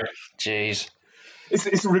didn't go. Jeez.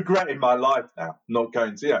 It's a regret in my life now not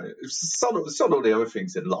going to. Some of the other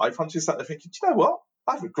things in life. I'm just sat there thinking, do you know what?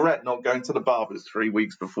 I regret not going to the barbers 3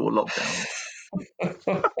 weeks before lockdown.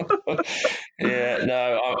 Yeah,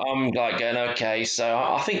 no, I'm like going, okay, so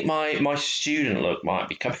I think my student look might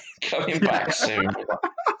be coming back soon. Like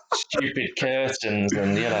stupid curtains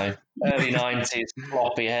and, early 90s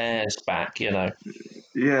floppy hairs back, Yeah,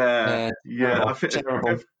 yeah. I Terrible, think terrible.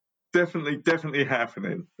 it's definitely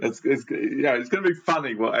happening. It's going to be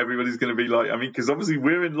funny what everybody's going to be like. I mean, because obviously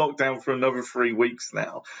we're in lockdown for another 3 weeks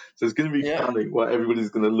now, so it's going to be Yeah. funny what everybody's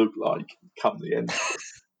going to look like come the end.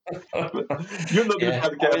 But you're not going to be Yeah. able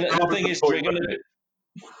to get I mean, a the barber's thing is, appointment.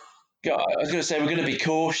 I was going to say, we're going to be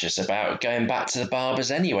cautious about going back to the barbers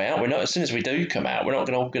anyway, aren't we? Not as soon as we do come out, we're not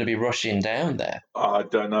going to be rushing down there. I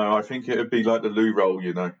don't know. I think it would be like the loo roll,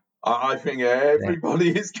 I think everybody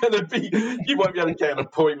is going to be. You won't be able to get an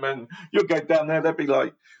appointment. You'll go down there. There'll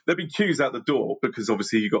be queues out the door because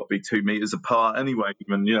obviously you've got to be 2 meters apart anyway.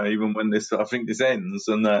 Even when I think this ends,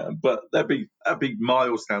 but there'll be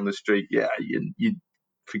miles down the street. Yeah, you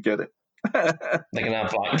forget it. They're going to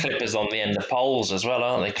have like clippers on the end of poles as well,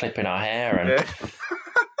 aren't they? Clipping our hair and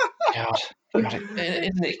Yeah. God,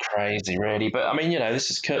 isn't it crazy, really? But I mean,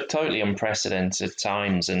 this is totally unprecedented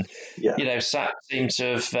times, and Yeah. SAP seem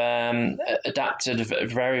to have adapted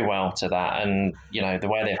very well to that, and the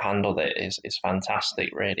way they've handled it is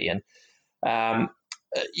fantastic, really. And um,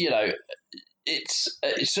 you know, it's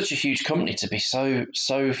such a huge company to be so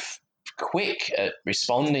quick at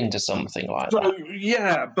responding to something like that. So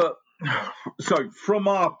yeah, but so from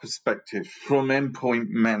our perspective, from endpoint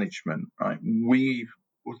management, right, we've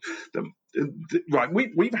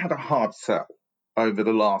had a hard sell over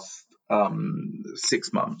the last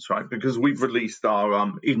 6 months, right, because we've released our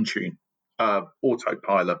Intune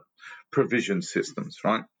autopilot provision systems,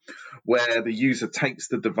 right, where the user takes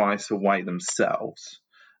the device away themselves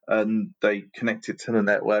and they connect it to the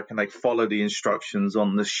network and they follow the instructions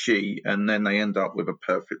on the sheet and then they end up with a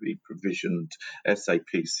perfectly provisioned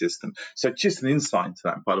SAP system. So just an insight into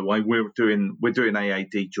that, by the way, we're doing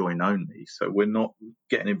AAD join only, so we're not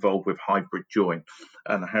getting involved with hybrid join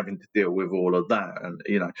and having to deal with all of that. And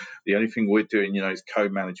the only thing we're doing is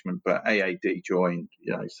co-management, but AAD join,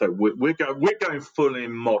 so we're going full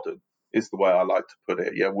in modern is the way I like to put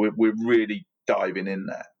it. Yeah, we're really diving in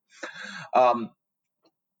there.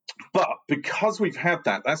 But because we've had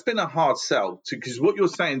that's been a hard sell because what you're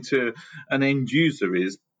saying to an end user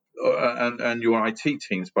is, and your IT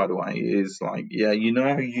teams, by the way, is like, yeah, how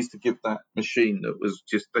you used to give that machine that was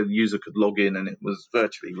just the user could log in and it was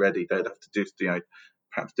virtually ready. They'd have to just,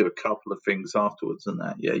 perhaps do a couple of things afterwards and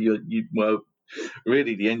that. Yeah,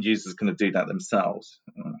 really the end user's going to do that themselves.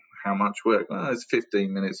 How much work? Well, it's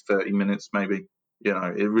 15 minutes, 30 minutes, maybe.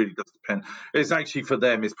 It really does depend. It's actually for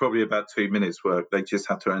them, it's probably about 2 minutes work. They just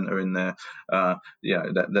have to enter in their, their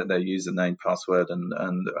username, password, and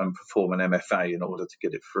perform an MFA in order to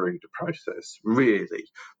get it through the process. Really,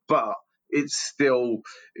 but it's still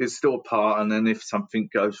part. And then if something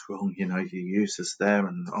goes wrong, your user's there,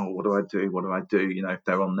 and what do I do? What do I do? If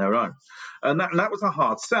they're on their own, and that was a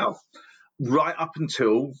hard sell right up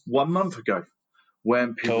until 1 month ago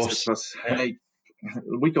when people said to us, hey,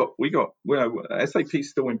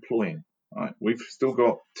 SAP's still employing. Right? We've still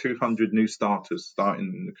got 200 new starters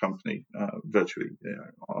starting the company virtually,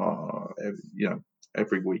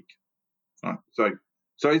 every week. Right?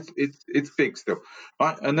 So it's big still,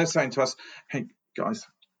 right? And they're saying to us, hey guys,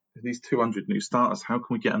 these 200 new starters, how can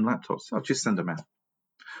we get them laptops? I'll just send them out.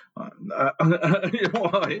 Look,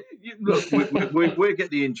 we'll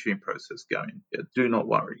get the Intune process going. Yeah, do not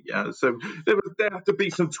worry. Yeah, so there have to be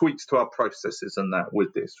some tweaks to our processes and that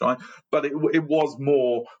with this, right? But it was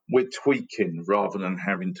more we're tweaking rather than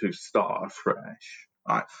having to start afresh.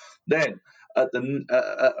 Right then. So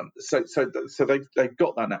they've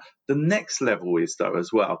got that now. The next level is though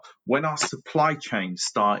as well when our supply chain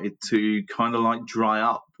started to kind of like dry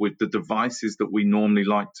up with the devices that we normally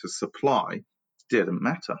like to supply. Didn't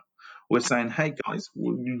matter. We're saying, hey guys,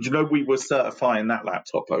 we were certifying that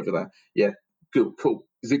laptop over there. Yeah, good, cool.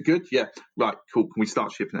 Is it good? Yeah, right, cool. Can we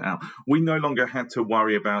start shipping it out? We no longer had to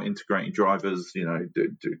worry about integrating drivers,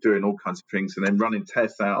 doing all kinds of things and then running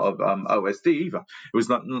tests out of OSD either. It was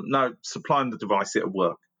like, no, supplying the device, it'll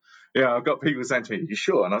work. Yeah, I've got people saying to me, "You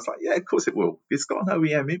sure?" And I was like, "Yeah, of course it will. It's got an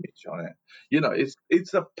OEM image on it.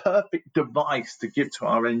 It's a perfect device to give to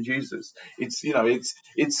our end users. It's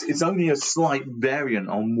only a slight variant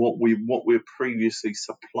on what we're previously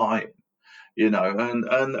supplying.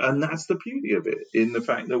 and that's the beauty of it, in the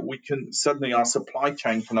fact that we can suddenly, our supply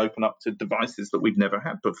chain can open up to devices that we've never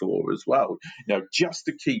had before as well, just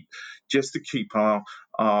to keep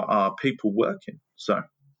our people working. So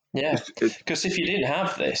Yeah, it's because if you didn't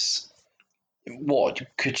have this, what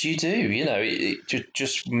could you do?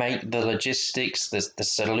 Just make the logistics, the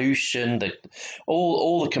solution,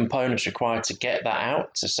 all the components required to get that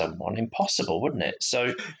out to someone impossible, wouldn't it?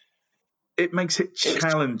 So it makes it it's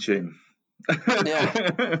challenging.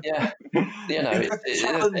 yeah, yeah. It's a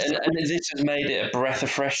challenge. And this has made it a breath of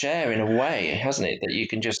fresh air in a way, hasn't it? That you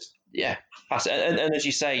can just pass it. And as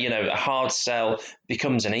you say, a hard sell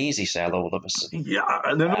becomes an easy sell all of a sudden. Yeah,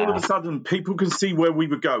 and then all of a sudden, people can see where we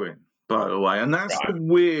were going, by the way. And that's the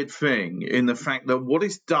weird thing, in the fact that what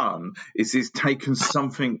it's done is it's taken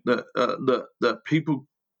something that people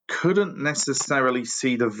couldn't necessarily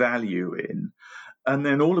see the value in. And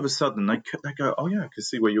then all of a sudden they go, oh yeah, I can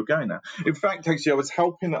see where you're going now. In fact, actually, I was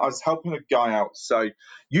helping a guy out. So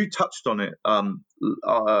you touched on it on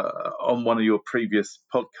one of your previous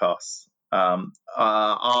podcasts.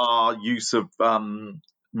 Our use of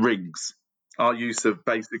rigs, our use of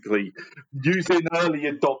basically using early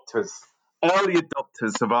adopters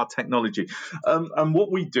of our technology, and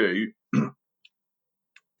what we do.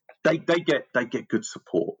 They get good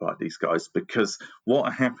support by these guys, because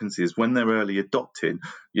what happens is, when they're early adopting,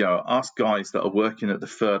 us guys that are working at the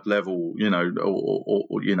third level,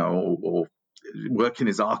 or working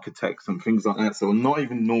as architects and things like that, so we're not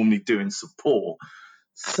even normally doing support.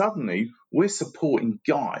 Suddenly, we're supporting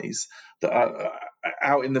guys that are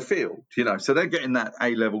out in the field, so they're getting that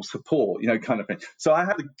A-level support, kind of thing. So I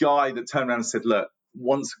had a guy that turned around and said, look,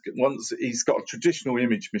 once he's got a traditional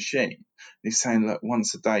image machine, he's saying, look,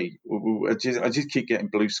 once a day, I just keep getting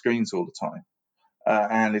blue screens all the time,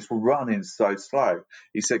 and it's running so slow.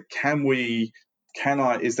 He said,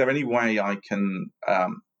 is there any way I can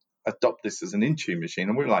adopt this as an Intune machine?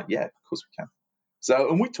 And we were like, yeah, of course we can.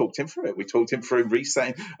 So, and we talked him through it. We talked him through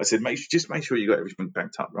resetting. I said, just make sure you got everything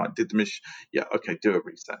backed up, right? Did the machine? Yeah, okay, do a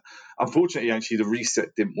reset. Unfortunately, actually, the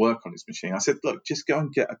reset didn't work on his machine. I said, look, just go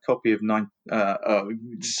and get a copy of Windows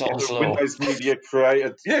Media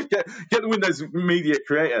Creator. Yeah, get the Windows Media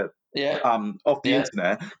Creator off the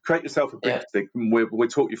internet. Create yourself a boot stick, and we'll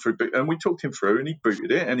talk you through. And we talked him through, and he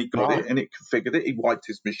booted it, and he got it, and it configured it. He wiped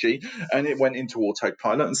his machine, and it went into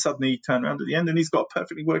autopilot. And suddenly, he turned around at the end, and he's got a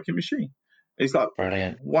perfectly working machine. He's like,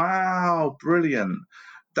 brilliant! Wow, brilliant!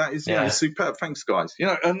 That is, superb. Thanks, guys.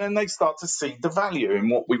 And then they start to see the value in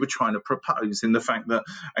what we were trying to propose, in the fact that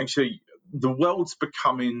actually the world's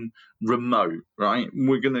becoming remote, right?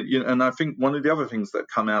 We're gonna, and I think one of the other things that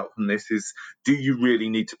come out from this is, do you really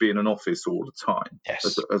need to be in an office all the time? Yes,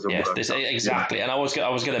 as a worker? Exactly. And I was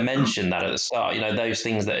going to mention that at the start. Those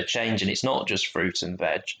things that are changing. It's not just fruit and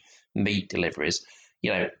veg, meat deliveries.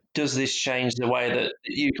 Does this change the way that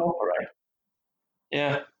you operate?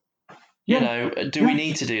 Yeah. Do we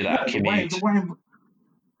need to do that commute?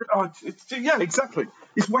 Yeah, exactly.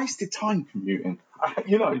 It's wasted time commuting.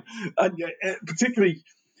 And particularly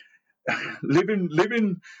living.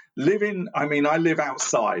 I mean, I live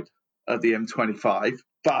outside of the M25,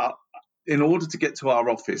 but in order to get to our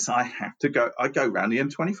office, I go around the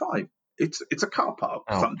M25. It's a car park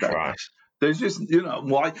someday. Christ. There's just,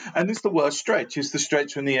 why? And it's the worst stretch. It's the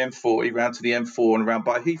stretch from the M40 round to the M4 and around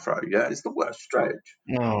by Heathrow. Yeah, it's the worst stretch.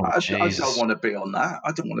 Oh, I don't want to be on that.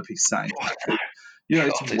 I don't want to be saying that.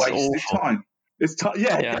 It's wasted time. It's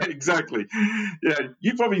yeah, exactly. Yeah,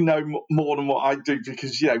 you probably know more than what I do,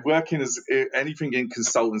 because working as anything in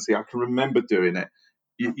consultancy, I can remember doing it.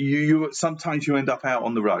 You sometimes you end up out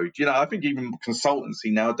on the road. I think even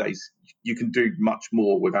consultancy nowadays, you can do much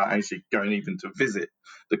more without actually going even to visit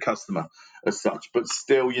the customer as such. But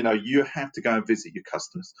still, you have to go and visit your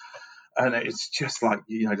customers. And it's just like,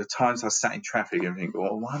 the times I sat in traffic and think,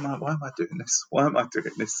 well, why am I doing this? Why am I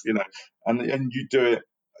doing this? And you do it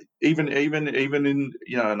even in,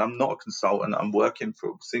 and I'm not a consultant, I'm working for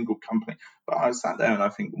a single company, but I sat there and I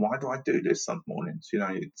think, why do I do this some mornings?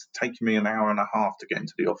 It's taking me an hour and a half to get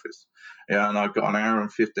into the office. Yeah, and I've got an hour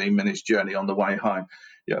and 15 minutes journey on the way home.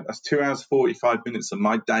 Yeah, that's 2 hours, 45 minutes of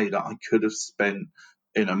my day that I could have spent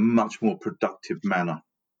in a much more productive manner.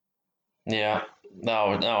 Yeah.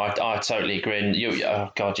 No, I totally agree. And you're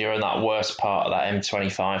in that worst part of that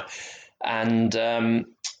M25. And,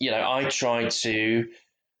 I try to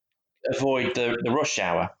avoid the rush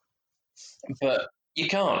hour, but you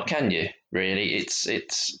can't, can you? Really, it's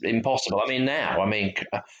impossible. I mean, now, I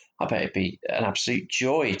bet it'd be an absolute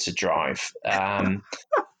joy to drive. My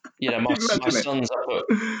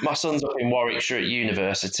son's up in Warwickshire at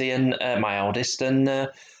university, and my eldest, and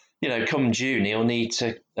come June he'll need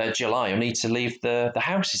to July, you'll need to leave the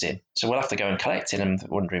houses in. So we'll have to go and collect it. And I'm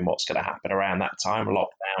wondering what's going to happen around that time,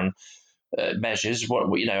 lockdown measures. Are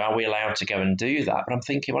we allowed to go and do that? But I'm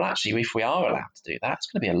thinking, well, actually, if we are allowed to do that, it's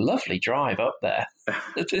going to be a lovely drive up there.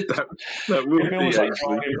 that will It'd be be almost like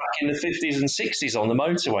actually. driving back in the 50s and 60s on the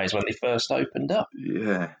motorways when they first opened up.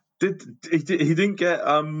 Yeah. He didn't get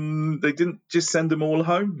they didn't just send them all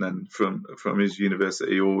home then from his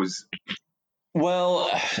university, or was Well,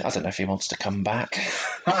 I don't know if he wants to come back.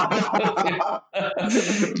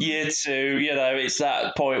 Year 2, it's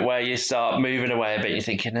that point where you start moving away a bit. You're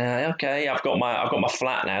thinking, okay, I've got my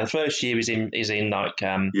flat now. The first year is in like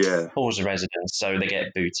yeah. halls of residence, so they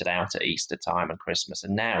get booted out at Easter time and Christmas.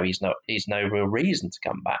 And now he's no real reason to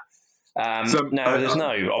come back. So No, there's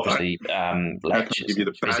no I obviously can lectures give you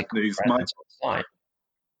and the bad physical news. presence on site.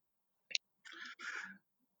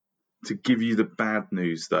 To give you the bad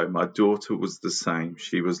news, though, my daughter was the same.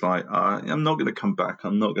 She was like, I'm not going to come back.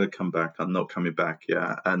 I'm not going to come back. I'm not coming back.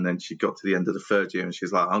 Yeah. And then she got to the end of the 3rd year and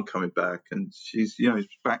she's like, I'm coming back. And she's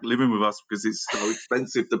back living with us because it's so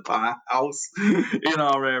expensive to buy a house in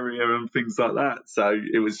our area and things like that. So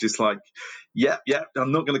it was just like, yeah,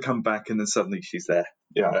 I'm not going to come back. And then suddenly she's there.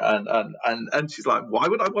 Yeah. And she's like, why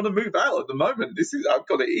would I want to move out at the moment? I've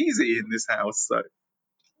got it easy in this house. So.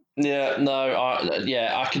 Yeah, no,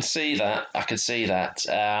 I can see that. I can see that.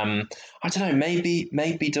 I don't know.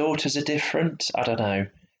 Maybe daughters are different. I don't know.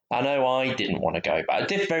 I know I didn't want to go,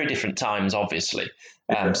 but at very different times, obviously.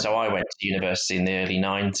 Yeah. So I went to university in the early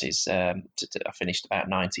 90s. I finished about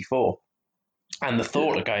 94. And the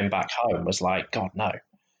thought of going back home was like, God, no,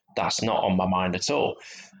 that's not on my mind at all.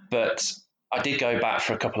 But I did go back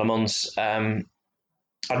for a couple of months.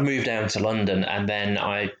 I'd moved down to London and then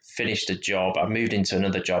I finished a job. I moved into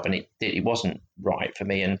another job and it wasn't right for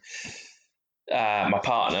me. And my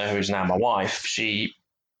partner, who's now my wife, she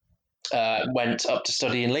went up to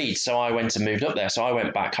study in Leeds. So I went and moved up there. So I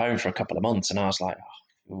went back home for a couple of months and I was like,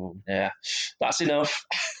 oh, yeah, that's enough.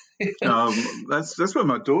 That's where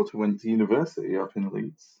my daughter went to university, up in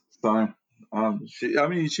Leeds. So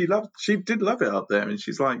she did love it up there, and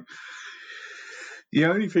she's like, the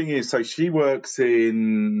only thing is, so she works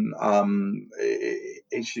in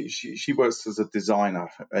she works as a designer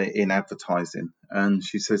in advertising, and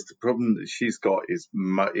she says the problem that she's got is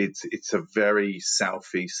it's a very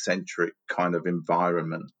southeast centric kind of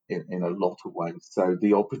environment in a lot of ways. So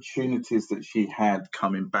the opportunities that she had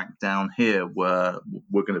coming back down here were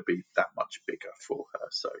going to be that much bigger for her.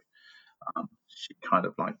 So she kind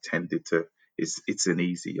of like tended to. It's an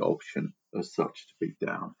easy option as such to be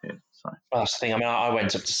down here. So. That's the thing. I mean, I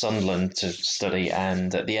went up to Sunderland to study,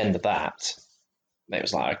 and at the end of that, it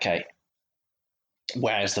was like, okay,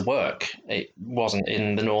 where's the work? It wasn't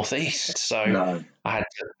in the northeast, so No. I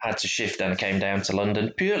had to shift and came down to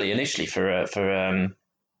London purely initially for a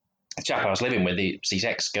chap I was living with. He was his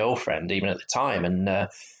ex-girlfriend even at the time, and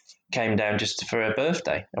came down just for her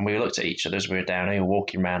birthday. And we looked at each other as we were down here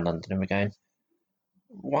walking around London, and we're going,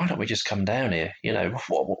 why don't we just come down here?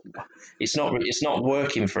 It's not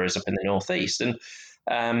working for us up in the northeast, and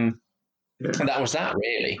that was that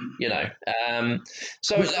really.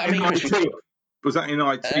 So I mean, Chris, was that in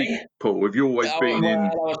IT, Paul? Have you always been in? I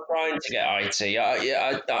was trying to get IT.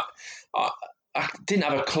 I didn't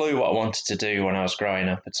have a clue what I wanted to do when I was growing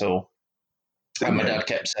up at all. And my dad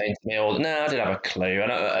kept saying to me, "Oh, no, I didn't have a clue." And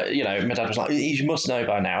my dad was like, "You must know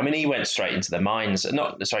by now." I mean, he went straight into the mines. He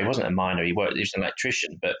wasn't a miner. He was an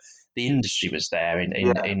electrician, but the industry was there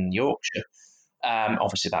in Yorkshire.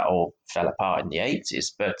 Obviously, that all fell apart in the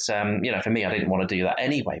 80s. But for me, I didn't want to do that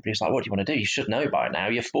anyway. But he's like, "What do you want to do? You should know by now.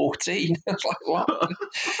 You're 14." I was like, "What?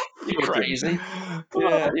 You're crazy."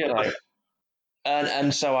 Yeah.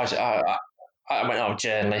 And so I went, oh,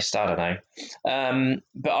 journalist, I don't know.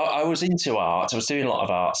 But I was into art. I was doing a lot of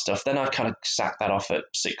art stuff. Then I kind of sacked that off at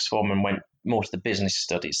sixth form and went more to the business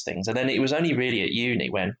studies things. And then it was only really at uni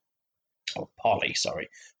poly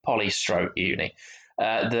stroke uni,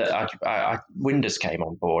 that Windows came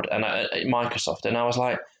on board and Microsoft. And I was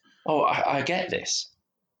like, oh, I get this.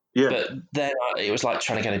 Yeah. But then it was like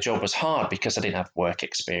trying to get a job was hard because I didn't have work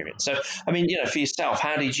experience. So, I mean, for yourself,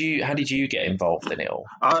 how did you get involved in it all?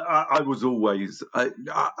 I was always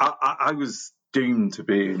I was doomed to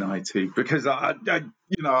be in IT because I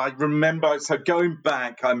remember, so going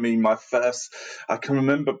back, I mean, I can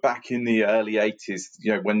remember back in the early 80s,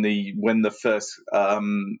 when the first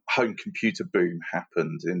home computer boom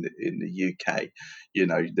happened in the UK,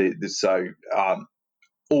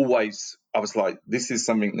 always I was like, this is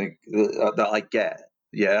something that I get.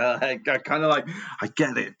 Yeah, I kind of like, I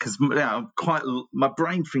get it, because my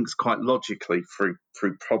brain thinks quite logically through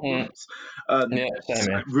problems. Yeah, So same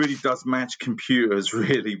here. it really does match computers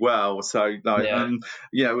really well. So like, Yeah.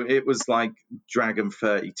 it was like Dragon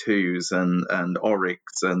 32s and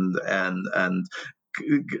Oryx and the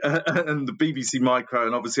BBC Micro,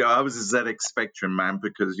 and obviously I was a ZX Spectrum man,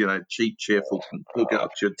 because cheap, cheerful, can hook it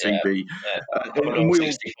up to your Yeah. TV, Commodore and we all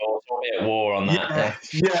 64, we'll be at war on that.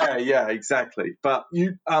 yeah, exactly. But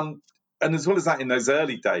and as well as that, in those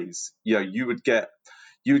early days, you would get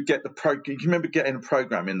the you remember getting a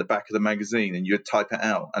program in the back of the magazine, and you'd type it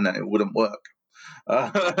out, and then it wouldn't work.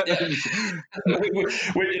 We're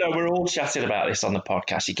all chatting about this on the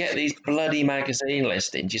podcast. You get these bloody magazine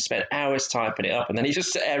listings, you spend hours typing it up, and then you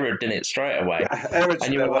just errored in it straight away. Errors And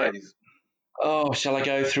their you're like, ways. oh, shall I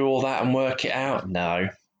go through all that and work it out? No.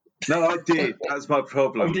 No, I did. That's my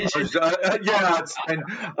problem. I'd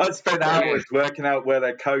spend hours working out where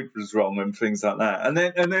their code was wrong and things like that. And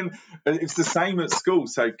then it's the same at school.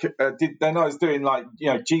 So then I was doing like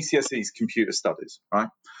GCSEs, computer studies, right?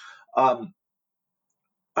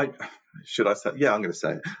 Should I say? Yeah, I'm going to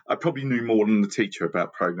say it. I probably knew more than the teacher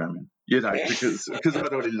about programming, because I'd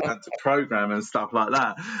already learned to program and stuff like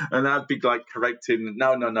that. And I'd be like correcting,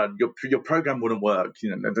 no, your program wouldn't work.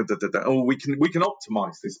 Oh, we can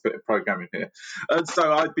optimize this bit of programming here. And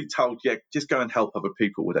so I'd be told, yeah, just go and help other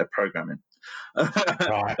people with their programming.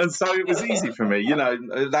 Right. And so it was easy for me.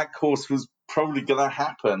 That course was probably going to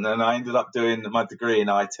happen, and I ended up doing my degree in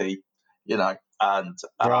IT. And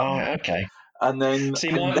Right, okay. and then See,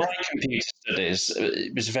 my computer studies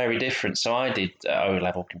was very different. So I did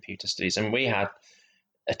O-level computer studies, and we had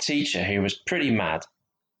a teacher who was pretty mad.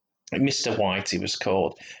 Mr. White, he was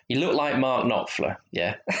called. He looked like Mark Knopfler,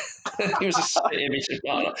 yeah. He was a spit image of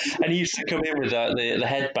Mark Knopfler. And he used to come in with the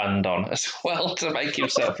headband on as well to make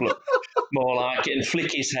himself look more like it and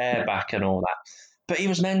flick his hair back and all that. But he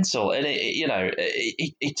was mental, and he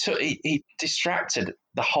distracted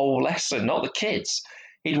the whole lesson, not the kids.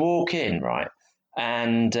 He'd walk in, right,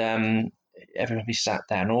 and everybody sat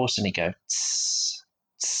down. And all of a sudden he'd go, tss,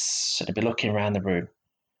 tss, and he'd be looking around the room.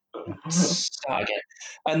 Start again.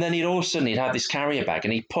 And then all of a sudden he'd have this carrier bag,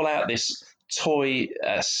 and he'd pull out this toy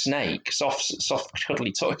snake, soft,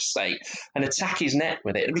 cuddly toy snake, and attack his neck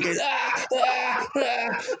with it. And he goes,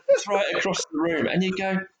 throw it across the room. And you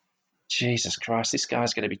go, Jesus Christ, this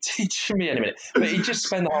guy's going to be teaching me in a minute. But he'd just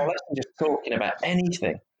spend the whole lesson just talking about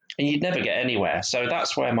anything, and you'd never get anywhere. So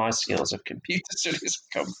that's where my skills of computer studies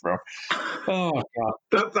come from. Oh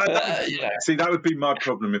God! See, that would be my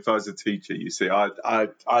problem if I was a teacher. You see, I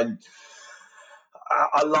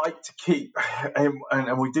like to keep,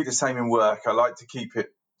 and we do the same in work. I like to keep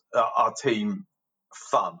it our team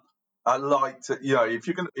fun. I like to, if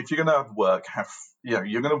you're gonna have work,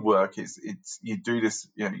 you're gonna work. It's you do this.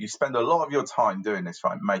 You spend a lot of your time doing this,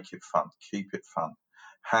 right? Make it fun. Keep it fun.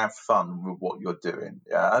 Have fun with what you're doing.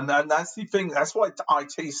 Yeah, and that's the thing. That's why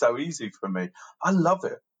IT is so easy for me. I love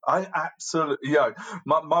it. I absolutely,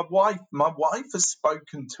 my wife has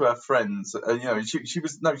spoken to her friends. She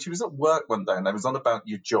was at work one day, and they was on about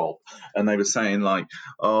your job, and they were saying like,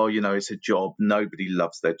 oh, it's a job. Nobody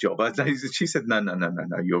loves their job. She said, no,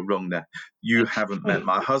 you're wrong there. You haven't met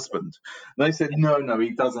my husband. And they said, no, he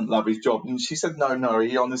doesn't love his job. And she said, no,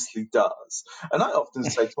 he honestly does. And I often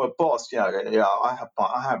say to my boss, I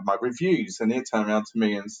have my reviews, and he'll turn around to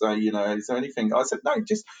me and say, is there anything? I said, no,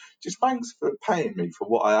 just thanks for paying me for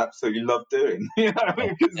what I absolutely love doing.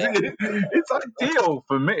 Because it's ideal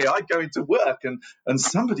for me. I go into work and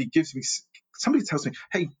somebody tells me,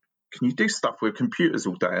 hey, can you do stuff with computers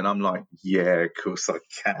all day? And I'm like, yeah, of course I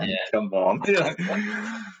can. Yeah. Come on.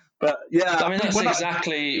 But yeah, I mean, that's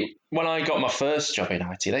exactly when I got my first job in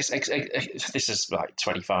IT. This is like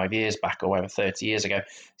 25 years back or whatever, 30 years ago.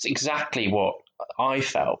 It's exactly what I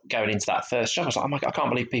felt going into that first job. I was like, oh my God, I can't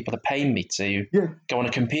believe people are paying me to go on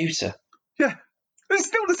a computer. Yeah. It's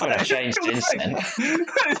still the same. I mean, I've changed since then. It's still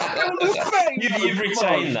the same. You've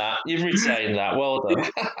retained that. You've retained that. Well done.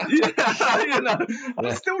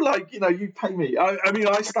 I'm still like, you pay me. I mean,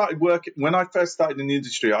 I started working when I first started in the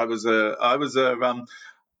industry. I was a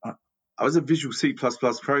Visual C++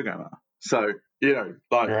 programmer. So,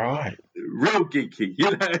 right. Real geeky,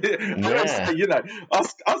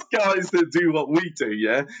 us guys that do what we do,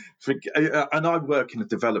 yeah. And I work in a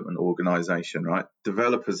development organization, right?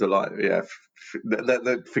 Developers are like,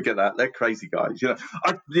 forget that, they're crazy guys.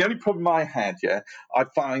 The only problem I had, I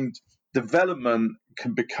find development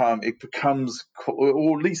becomes,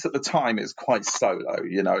 or at least at the time, it's quite solo.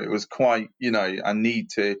 It was quite, I need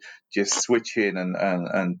to just switch in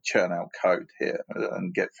and churn out code here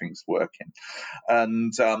and get things working.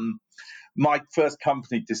 And my first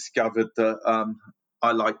company discovered that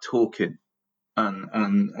I like talking.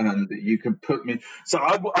 And you can put me. So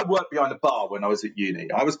I worked behind a bar when I was at uni.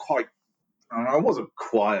 I wasn't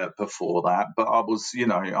quiet before that, but I was,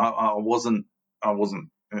 I wasn't,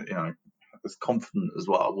 as confident as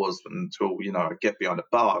what I was until, I get behind a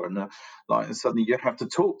bar and suddenly you have to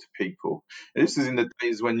talk to people. And this is in the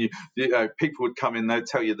days when people would come in, they'd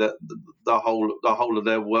tell you that the whole of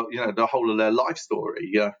their work, the whole of their life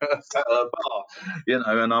story, at a bar,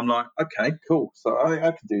 and I'm like, okay, cool. So I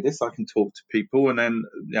can do this. I can talk to people. And then,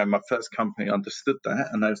 my first company understood that,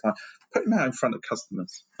 and they was like, put me out in front of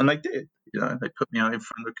customers, and they did. They put me out in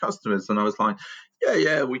front of customers, and I was like,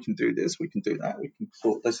 yeah, we can do this, we can do that, we can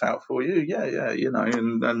sort this out for you,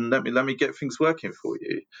 and let me get things working for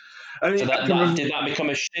you. I mean, So did that become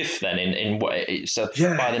a shift then in what? So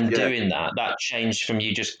by them yeah. doing that changed from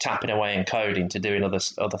you just tapping away and coding to doing other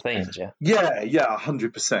things, yeah. Yeah,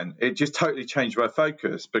 100%. It just totally changed my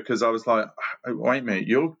focus because I was like, wait a minute,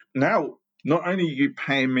 you're now. Not only are you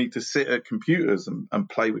paying me to sit at computers and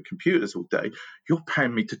play with computers all day, you're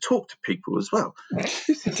paying me to talk to people as well.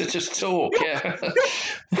 To just talk, yeah.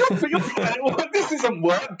 You're playing, well, this isn't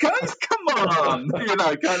work, guys. Come on, kind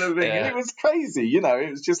of thing. Yeah. And it was crazy, it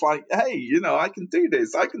was just like, hey, I can do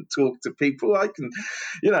this. I can talk to people. I can,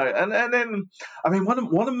 and then, I mean,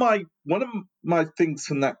 one of my things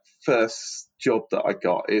from that first job that I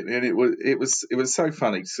got, it was so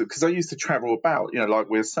funny because I used to travel about, like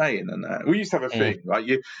we were saying, and we used to have a thing,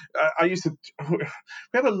 right? I used to, we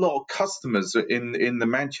had a lot of customers in the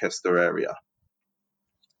Manchester area.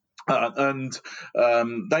 And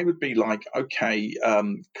they would be like, okay,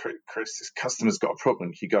 Chris, this customer's got a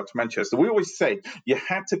problem. You go to Manchester. We always said you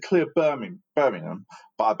had to clear Birmingham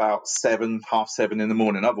by about 7:30 in the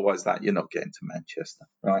morning. Otherwise, you're not getting to Manchester,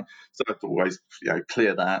 right? So I'd always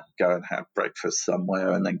clear that, go and have breakfast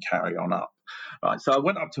somewhere, and then carry on up. Right, so I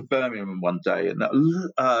went up to Birmingham one day, and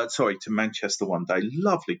to Manchester one day.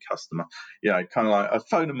 Lovely customer, kind of like I'd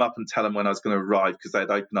phone them up and tell them when I was going to arrive because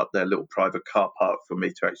they'd open up their little private car park for me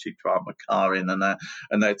to actually drive my car in,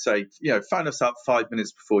 and they'd say, phone us up 5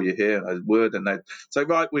 minutes before you're here. I would, and they'd say,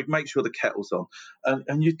 right, we'd make sure the kettle's on,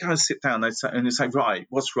 and you'd go and sit down. They'd say, right,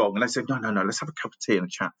 what's wrong? And they said, no, let's have a cup of tea and a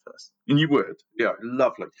chat first. And you would,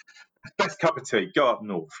 lovely. Best cup of tea. Go up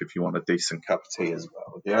north if you want a decent cup of tea as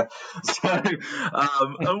well. Yeah. So,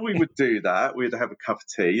 and we would do that. We'd have a cup of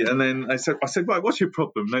tea, and then I said, right, what's your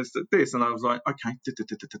problem? And they said this, and I was like, okay,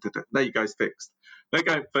 there you go, it's fixed. They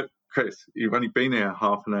go, but Chris, you've only been here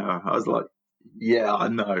half an hour. I was like, yeah, I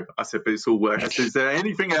know. I said, but it's all work. I said, is there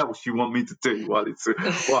anything else you want me to do while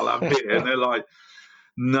I'm here? And they're like,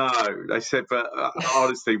 no, they said, but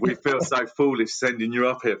honestly, we feel so foolish sending you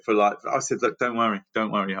up here for I said, look, don't worry.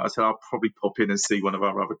 I said, I'll probably pop in and see one of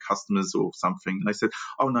our other customers or something. And they said,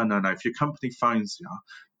 oh, no. If your company phones you,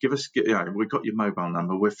 give us, we've got your mobile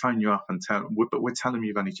number. We'll phone you up and but we're telling them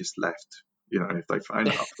you've only just left. If they phone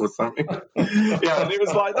up or something. And it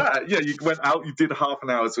was like that. You went out, you did half an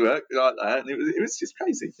hour's work like that, and it was just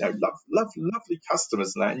crazy. Lovely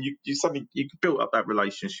customers and that, and you suddenly you built up that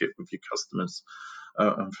relationship with your customers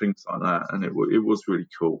and things like that, and it was really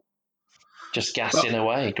cool. Just gassing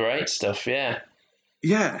away, great stuff, yeah.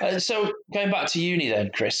 Yeah. So going back to uni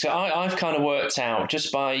then, Chris, I've kind of worked out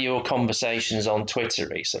just by your conversations on Twitter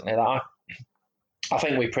recently that I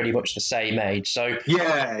think we're pretty much the same age. So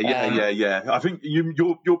yeah. I think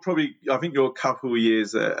you're probably. I think you're a couple of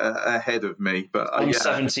years ahead of me, but I'm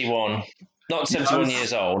 71, not 71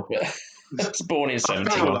 years old, but I was born in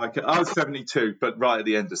 71. I was 72, but right at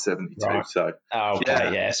the end of 72. Right. So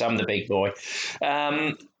okay, yeah. So I'm the big boy.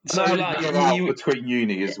 So I had a year out between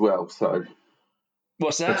uni as well. So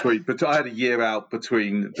what's that? But I had a year out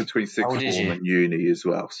between sixth form and uni as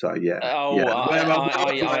well. So yeah. I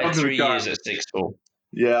had 3 years at sixth form.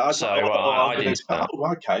 Yeah, I didn't start.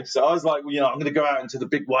 Okay, so I was like, I'm going to go out into the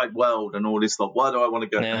big wide world and all this stuff. Why do I want to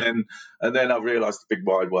go? Yeah. And then I realised the big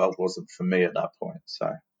wide world wasn't for me at that point.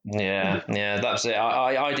 So yeah, that's it.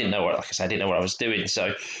 I didn't know I didn't know what I was doing.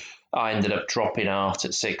 So I ended up dropping art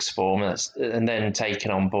at sixth form and then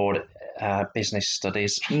taking on board business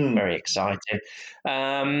studies. Very exciting.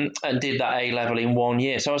 And did that A level in 1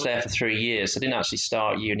 year. So I was there for 3 years. I didn't actually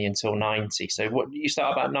start uni until 90. So what you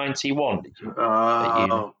start about 91? Did you?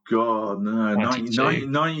 Oh God, no,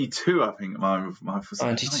 92. I think my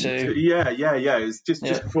 92. Yeah. It was just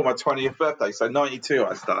before my 20th birthday. So 92,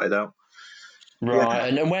 I started out.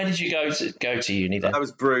 Right, yeah. And where did you go to uni then? That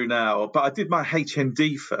was Brunel, but I did my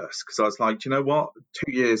HND first because I was like, you know what,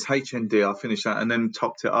 2 years HND, I'll finish that, and then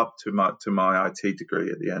topped it up to my IT degree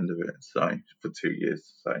at the end of it. So for 2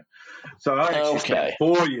 years, so I actually spent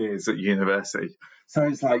 4 years at university. So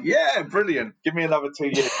it's like, yeah, brilliant. Give me another 2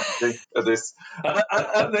 years of this.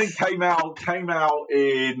 And then came out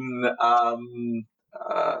in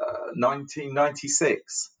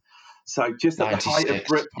 1996. So just at the height of 96.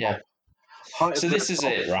 Britpop. Yeah. Height So of this is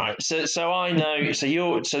Britpop. it, right? So I know. So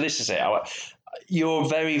this is it. You're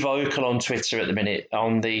very vocal on Twitter at the minute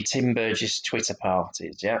on the Tim Burgess Twitter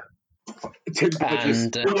parties, yeah. Tim Burgess,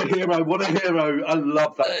 And what a hero! What a hero! I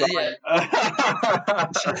love that yeah. guy.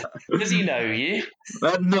 Does he know you?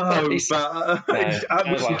 No, He's- but no,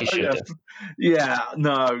 sounds like he should have. yeah,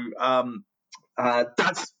 no.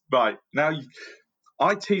 That's right. Now,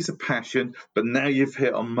 IT's a passion, but now you've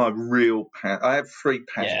hit on my real passion. I have 3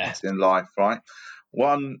 passions in life, right?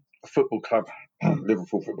 One, a football club,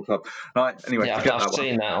 Liverpool Football Club. Right. Anyway, Yeah, forget I've that one.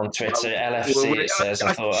 seen that on Twitter. Well, LFC, it says.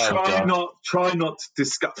 I thought, oh try god. not to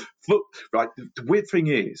discuss. Right. The weird thing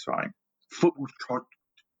is, right, football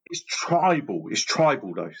it's tribal. It's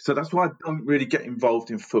tribal though, so that's why I don't really get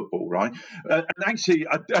involved in football, right? And actually,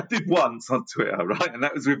 I did once on Twitter, right, and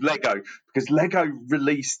that was with Lego because Lego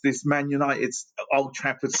released this Man United's Old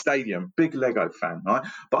Trafford Stadium. Big Lego fan, right?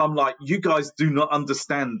 But I'm like, you guys do not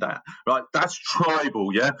understand that, right? That's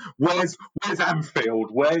tribal, yeah. Where's Anfield?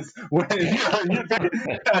 Where's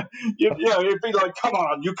you'd be like, come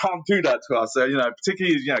on, you can't do that to us. So,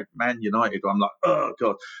 particularly Man United. I'm like, oh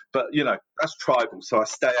god, but that's tribal, so I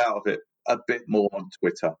stay out of it a bit more on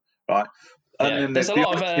Twitter, right? And Yeah, then there's there's a the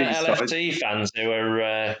lot of IT side. LFC fans who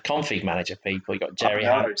are config manager people. You got Jerry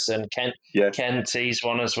I know. Hampson, Yes. Kent, he's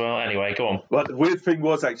one as well. Anyway, go on. Well, the weird thing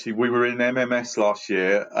was actually we were in MMS last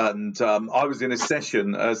year, and I was in a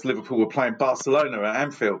session as Liverpool were playing Barcelona at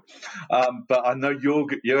Anfield. But I know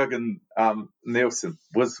Jurgen Nielsen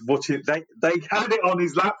was watching. They had it on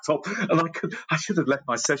his laptop, and I should have left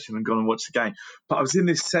my session and gone and watched the game. But I was in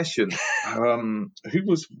this session. Who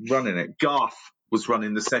was running it? Garth was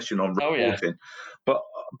running the session on reporting. Oh, yeah. But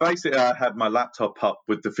basically, I had my laptop up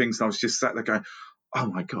with the things, and I was just sat there going, "Oh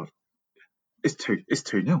my god." It's 2-0.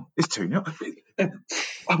 It's 2-0.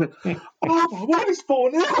 I went, oh, what is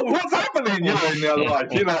 4-0? What's happening? In their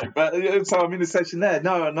life, But so I'm in a session there.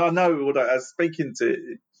 No, and I know what I was speaking to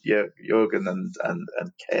Jurgen and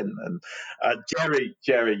Ken and Jerry.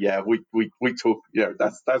 Yeah, we talk.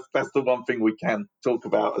 That's the one thing we can talk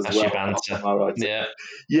about as That's well. your banter.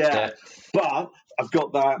 Yeah. But I've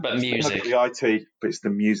got that. But music. The IT, but it's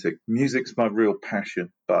the music. Music's my real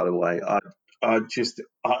passion, by the way. I'm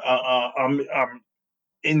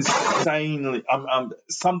insanely. I'm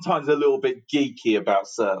sometimes a little bit geeky about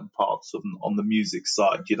certain parts on the music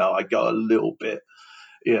side. I go a little bit,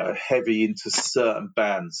 heavy into certain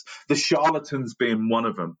bands. The Charlatans being one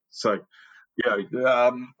of them. So,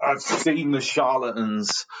 I've seen the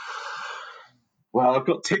Charlatans. Well, I've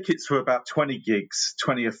got tickets for about 20 gigs,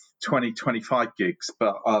 25 gigs,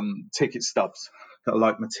 but ticket stubs. I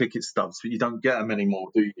like my ticket stubs, but you don't get them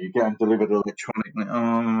anymore, do you? You get them delivered electronically.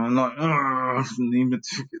 I'm like, I need my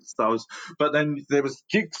ticket stubs. But then there was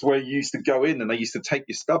gigs where you used to go in and they used to take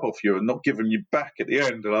your stub off you and not give them you back at the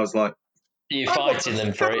end. And I was like, You're fighting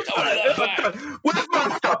them for it. Where's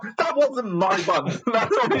my stuff? That wasn't my one.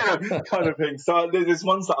 Kind of thing. So there's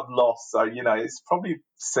ones that I've lost. So, it's probably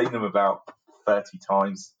seen them about 30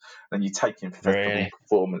 times, and you take in festival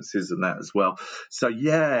performances and that as well. So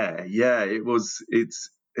it was.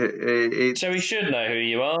 So he should know who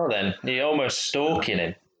you are. Then you're almost stalking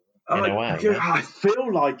him in a way. I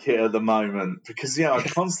feel like it at the moment because I'm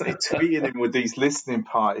constantly tweeting him with these listening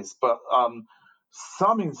parties, but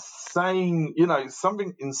something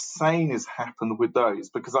insane has happened with those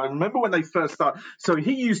because I remember when they first started. So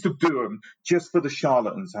he used to do them just for the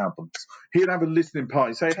Charlatans albums. He'd have a listening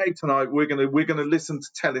party, say, "Hey, tonight we're gonna listen to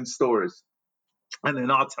Telling Stories," and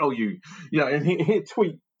then I'll tell you, and he'd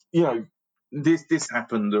tweet, this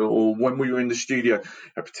happened, or when we were in the studio,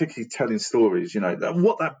 particularly Telling Stories,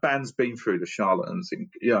 what that band's been through, the Charlatans,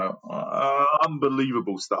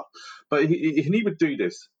 unbelievable stuff. But he would do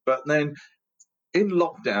this, but then in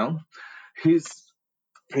lockdown, his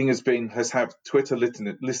thing has had Twitter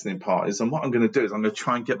listening parties, and what I'm going to do is I'm going to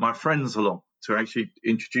try and get my friends along to actually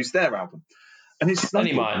introduce their album. And he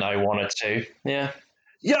might know one or two, yeah.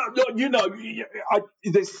 Yeah,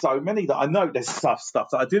 there's so many that I know. There's stuff that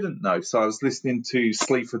I didn't know. So I was listening to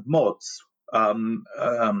Sleaford Mods, and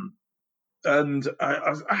I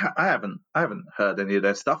haven't heard any of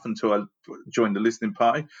their stuff until I joined the listening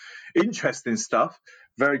party. Interesting stuff.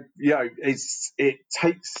 Very,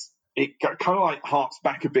 it kind of like harks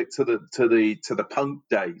back a bit to the punk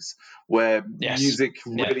days where music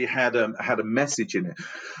really had a message in it.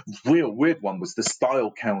 Real weird one was the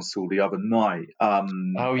Style Council the other night.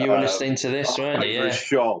 You were listening to this, weren't you?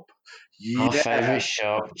 Shop. Our Yeah. favourite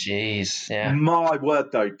shop, jeez, yeah. My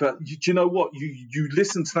word, though. But do you know what? You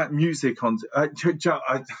listen to that music on.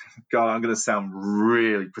 God, I'm going to sound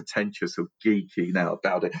really pretentious or geeky now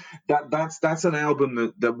about it. That's an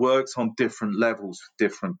album that works on different levels for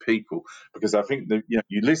different people, because I think that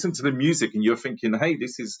you listen to the music and you're thinking, hey,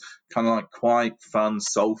 this is kind of like quite fun,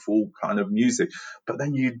 soulful kind of music, but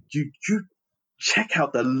then you check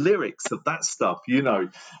out the lyrics of that stuff,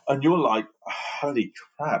 and you're like, holy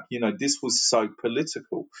crap, this was so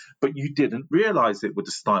political. But you didn't realize it with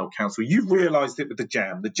the Style Council. You realized it with the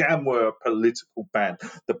Jam. The Jam were a political band.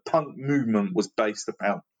 The punk movement was based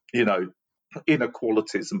about,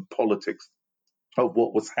 inequalities and politics of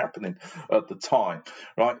what was happening at the time,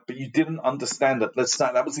 right? But you didn't understand that.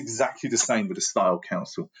 That was exactly the same with the Style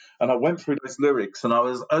Council. And I went through those lyrics, and I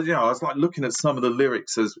was like looking at some of the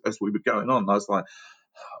lyrics as we were going on. And I was like,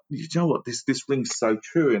 you know what, this rings so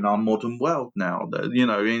true in our modern world now. That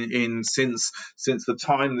in since the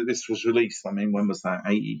time that this was released. I mean, when was that?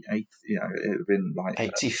 88. It had been like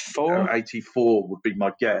 84. 84 would be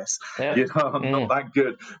my guess. Yeah. I'm not that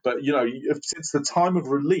good, but since the time of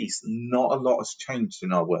release, not a lot has changed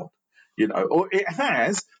in our world. Or it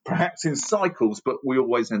has, perhaps in cycles, but we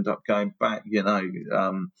always end up going back.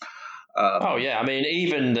 Oh yeah, I mean,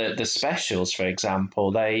 even the Specials, for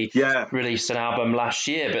example, they Yeah. released an album last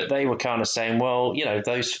year, but they were kind of saying, well,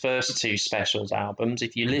 those first two Specials albums,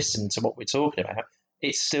 if you listen to what we're talking about,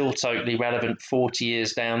 it's still totally relevant 40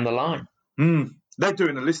 years down the line. They're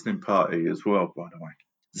doing a listening party as well, by the way.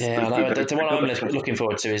 Yeah, I know. The one I'm looking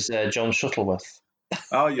forward to is John Shuttleworth.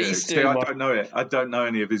 Oh yeah, He's see, I doing don't know it. I don't know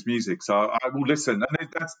any of his music, so I will listen. And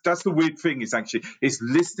that's the weird thing is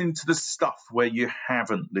listening to the stuff where you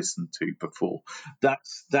haven't listened to before.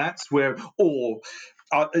 That's where. Or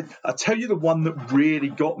I tell you, the one that really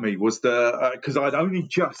got me was because I'd only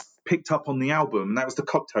just picked up on the album, and that was the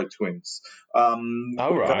Cocteau Twins.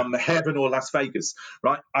 right. Heaven or Las Vegas,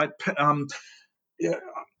 right? Yeah,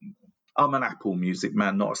 I'm an Apple Music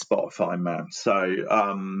man, not a Spotify man. So,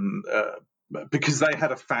 because they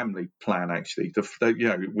had a family plan actually,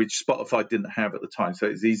 which Spotify didn't have at the time, so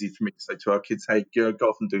it's easy for me to say to our kids, "Hey, go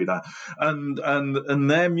off and do that." And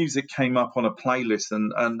their music came up on a playlist,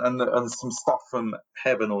 and some stuff from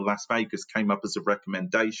Heaven or Las Vegas came up as a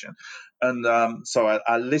recommendation, and so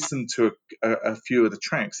I listened to a few of the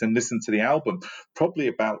tracks and listened to the album probably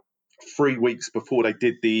about 3 weeks before they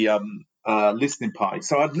did the listening party.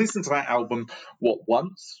 So I'd listened to that album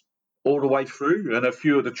once all the way through, and a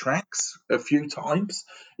few of the tracks a few times,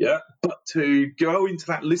 yeah. But to go into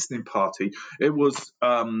that listening party, it was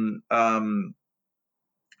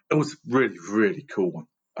really, really cool one.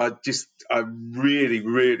 I really,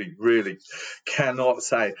 really, really cannot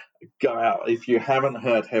say go out if you haven't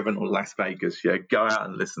heard Heaven or Las Vegas. Yeah, go out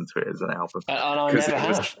and listen to it as an album. And I never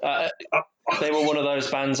have. They were one of those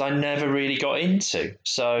bands I never really got into.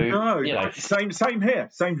 So No, same here.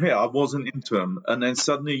 I wasn't into them, and then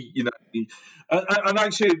suddenly, and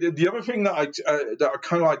actually, the other thing that I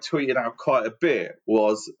kind of like tweeted out quite a bit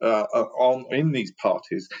was in these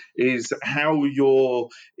parties is how your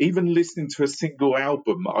even listening to a single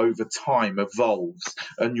album over time evolves,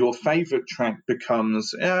 and your favorite track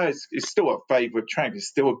becomes it's still a favorite track, it's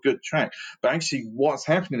still a good track, but actually, what's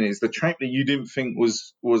happening is the track that you didn't think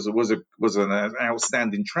was an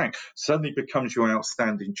outstanding track suddenly becomes your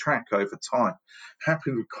outstanding track over time.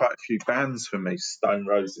 Happened with quite a few bands for me, Stone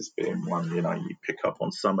Roses being one. You pick up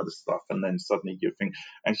on some of the stuff, and then suddenly you think,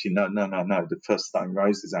 actually, no, the first Stone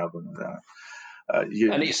Roses album.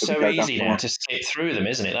 And it's so easy now to skip through them,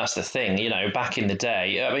 isn't it? That's the thing. Back in the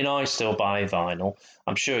day, I mean, I still buy vinyl.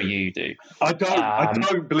 I'm sure you do. I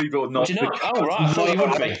don't believe it or not. Do you not? Oh, right. I thought you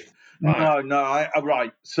would be. Right. No.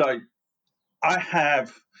 Right. So I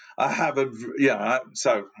have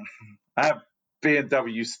So I have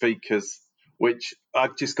B&W speakers, which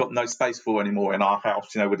I've just got no space for anymore in our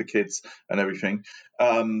house, with the kids and everything.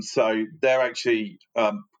 So they're actually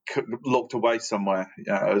locked away somewhere,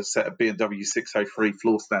 a set of B&W 603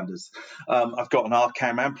 floor standards. I've got an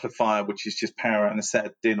Arcam amplifier, which is just power and a set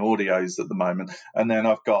of DIN audios at the moment. And then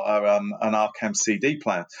I've got an Arcam CD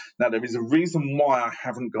player. Now, there is a reason why I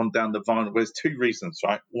haven't gone down the vinyl. There's two reasons,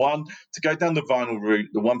 right? One, to go down the vinyl route,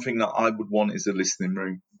 the one thing that I would want is a listening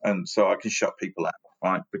room. And so I can shut people out,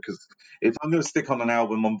 right? Because if I'm going to stick on an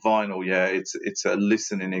album on vinyl, it's a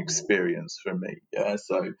listening experience for me. Yeah,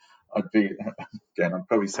 so I'd be, again, I'm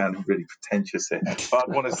probably sounding really pretentious here, but I'd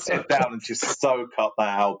want to sit down and just soak up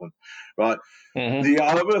that album, right? Mm-hmm. The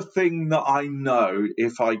other thing that I know,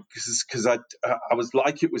 because I was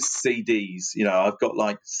like it with CDs, I've got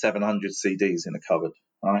like 700 CDs in a cupboard,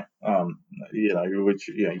 right? Which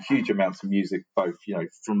huge amounts of music, both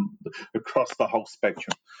from across the whole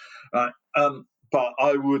spectrum, right? But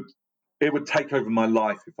it would take over my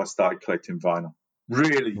life if I started collecting vinyl.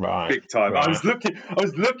 Really, Right. big time. Right. I was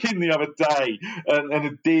looking the other day, and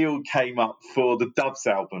a deal came up for the Doves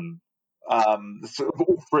album.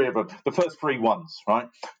 All three of them, the first three ones, right?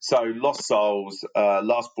 So Lost Souls,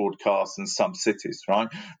 Last Broadcast, and Some Cities, right?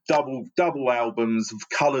 Double albums,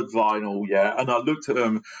 coloured vinyl, yeah. And I looked at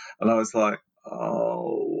them, and I was like,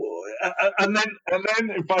 oh. And then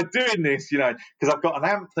by doing this, because I've got an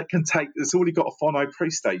amp it's already got a phono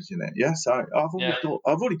pre-stage in it, yeah. So I've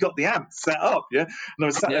already got the amp set up, yeah. And I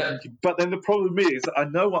was sat there thinking, but then the problem is, I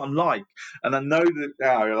know what I'm like, and I know that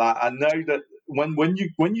I know that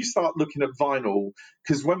when you start looking at vinyl,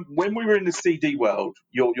 because when we were in the CD world,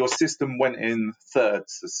 your system went in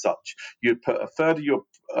thirds as such. You'd put a third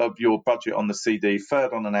of your budget on the CD,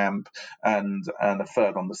 third on an amp, and a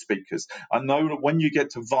third on the speakers. I know that when you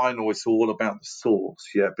get to vinyl, it's all about the source,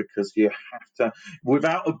 yeah, because you have to,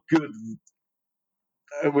 without a good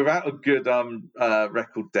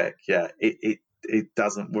record deck, yeah, it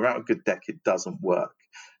doesn't. Without a good deck, it doesn't work.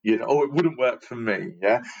 Or it wouldn't work for me,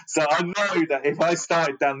 yeah. So I know that if I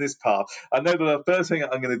started down this path, I know that the first thing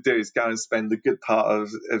I'm going to do is go and spend a good part of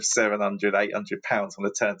 £700, £800 on a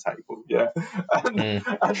turntable, yeah. And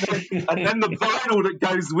then the vinyl that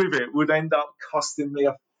goes with it would end up costing me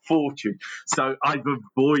a fortune. So I've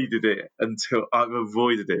avoided it.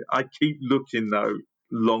 I keep looking though,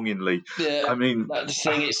 longingly. Yeah, I mean, that's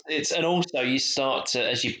the thing. It's and also you start to,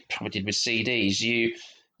 as you probably did with CDs, you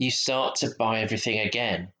start to buy everything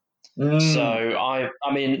again. So I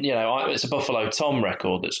mean, it's a Buffalo Tom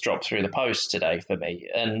record that's dropped through the post today for me,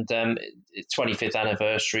 and 25th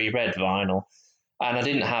anniversary red vinyl, and I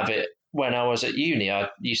didn't have it when I was at uni. I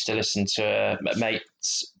used to listen to a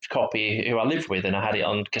mate's copy who I lived with, and I had it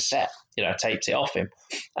on cassette. I taped it off him,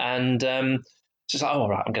 and just like, oh, all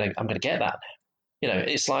right, I'm gonna get that.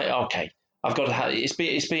 It's like, okay, I've got to have.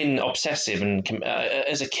 It's been obsessive, and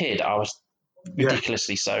as a kid, I was yeah,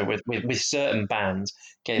 ridiculously so with certain bands,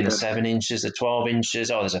 getting the yeah. 7 inches, the 12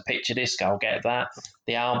 inches. Oh, there's a picture disc, I'll get that.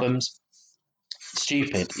 The albums,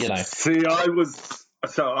 stupid. See, I'm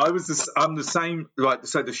the same. Right,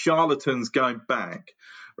 so the Charlatans going back,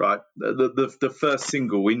 right? The first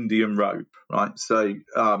single, Indian Rope, right? So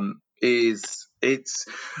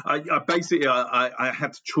I basically I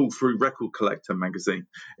had to trawl through Record Collector magazine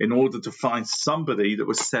in order to find somebody that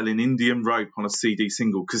was selling Indian Rope on a CD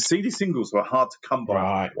single, because CD singles were hard to come by.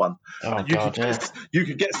 Right. One, Oh God, you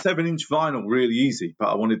could get 7-inch vinyl really easy, but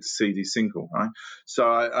I wanted the CD single, right? So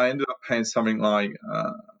I ended up paying something like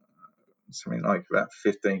about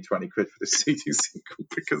 15, 20 quid for the CD single,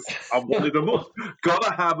 because I wanted them all.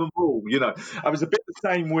 Gotta have them all, I was a bit the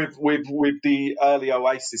same with the early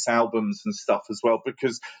Oasis albums and stuff as well,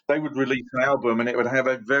 because they would release an album and it would have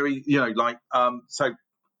a very, so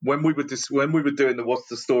when we were doing the What's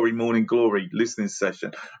the Story Morning Glory listening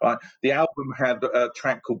session, right, the album had a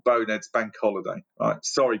track called Bonehead's Bank Holiday, right?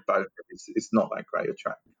 Sorry, Bonehead, it's not that great a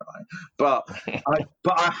track, right? But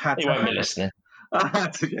I had he to won't have be listening. I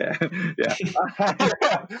had to, yeah.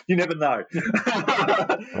 You never know.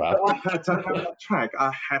 Wow. I had to have that track.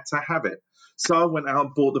 I had to have it. So I went out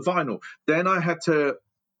and bought the vinyl. Then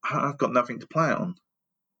I've got nothing to play it on.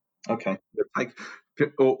 Okay.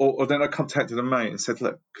 Or then I contacted a mate and said,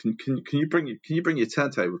 "Look, can you bring your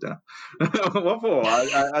turntable down? What for?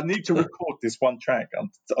 I need to record this one track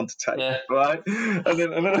onto tape, Yeah. right?" And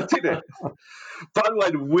then I did it. By the way,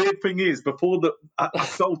 the weird thing is, before I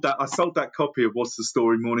sold that copy of What's the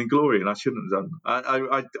Story Morning Glory, and I shouldn't have done.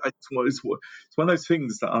 It's one of those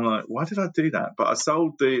things that I'm like, why did I do that? But I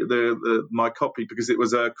sold my copy because it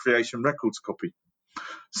was a Creation Records copy,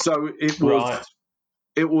 so Right.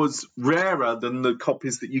 it was rarer than the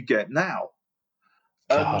copies that you get now.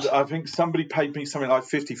 God. And I think somebody paid me something like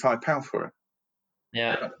 £55 for it.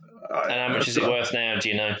 Yeah. And how much is it worth now? Do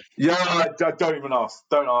you know? Yeah, I don't even ask.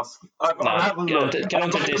 Don't ask. I haven't looked. Get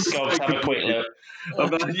onto Discogs, have a quick look.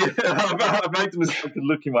 I've made the mistake of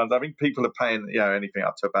looking ones. I think people are paying anything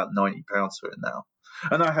up to about £90 for it now.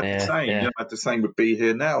 And I had the same. Yeah. I had the same with Be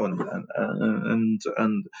Here Now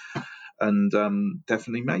and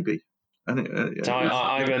definitely Maybe. And So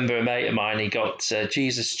I remember a mate of mine. He got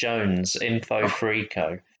Jesus Jones Info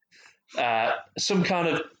Freako, some kind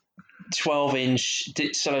of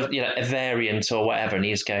 12-inch sort of a variant or whatever, and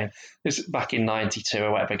he was going, this was back in '92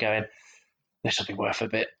 or whatever, going, this will be worth a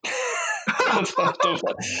bit. I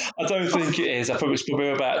don't think it is. I think it's probably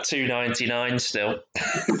about $2.99 still.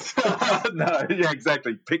 No, yeah,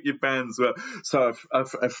 exactly. Pick your bands well. So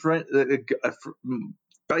a friend,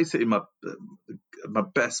 basically my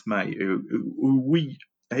best mate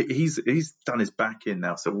he's done his back in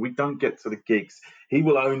now, so we don't get to the gigs. He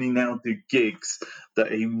will only now do gigs that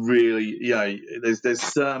he really, there's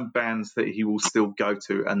certain bands that he will still go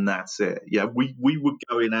to, and that's it. Yeah, we were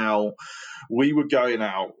going out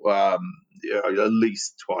at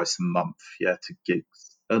least twice a month, to gigs.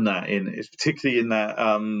 And that it's particularly in that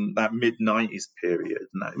that mid-90s period.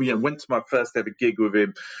 And that, went to my first ever gig with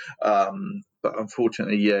him, but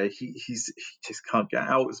unfortunately, he just can't get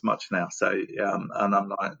out as much now. So, and I'm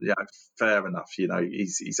like, fair enough.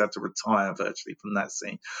 He's had to retire virtually from that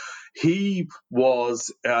scene. He was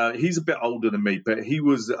he's a bit older than me, but he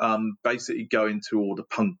was basically going to all the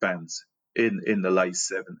punk bands in the late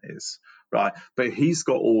 70s. Right, but he's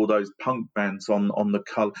got all those punk bands on the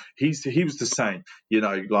color. He was the same,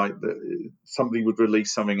 like somebody would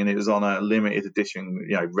release something and it was on a limited edition,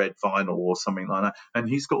 red vinyl or something like that, and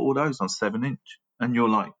he's got all those on 7-inch. And you're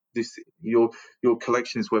like, this, your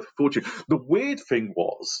collection is worth a fortune. The weird thing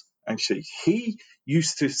was, actually, he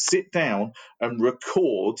used to sit down and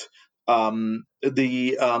record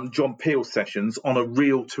the John Peel sessions on a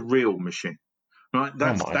reel-to-reel machine. Right,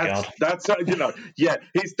 that's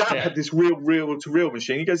his dad had this reel-to-reel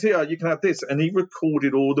machine. He goes, here, you can have this, and he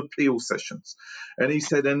recorded all the Peel sessions. And he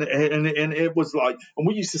said, and it was like, and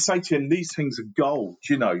we used to say to him, these things are gold.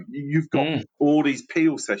 You've got all these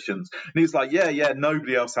Peel sessions. And he was like, yeah,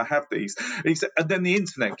 nobody else will have these. And he said, and then the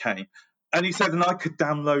internet came. And he said, and I could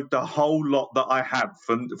download the whole lot that I had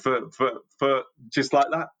for just like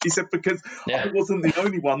that. He said, because I wasn't the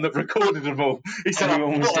only one that recorded them all. He said,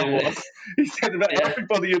 everyone was doing it. He said,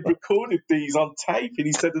 everybody had recorded these on tape. And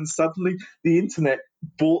he said, and suddenly the internet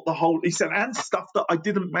bought the whole. He said, and stuff that I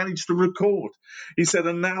didn't manage to record. He said,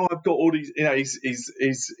 and now I've got all these.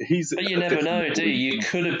 He's. But you never know, do you? You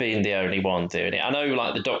could have been the only one doing it. I know,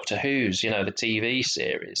 like the Doctor Who's, the TV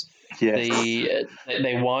series. Yes.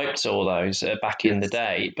 They wiped all those back in the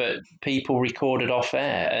day, but people recorded off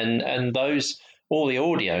air, and all the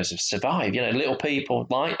audios have survived. Little people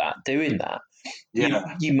like that doing that.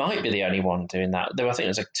 Yeah. You might be the only one doing that. I think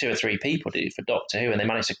there's like 2 or 3 people did it for Doctor Who, and they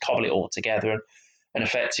managed to cobble it all together and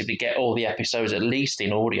effectively get all the episodes at least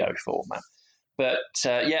in audio format. But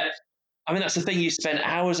I mean, that's the thing. You spend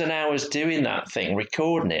hours and hours doing that thing,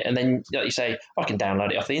 recording it, and then like you say, I can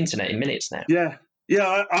download it off the internet in minutes now. Yeah.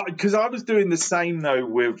 Yeah, because I was doing the same though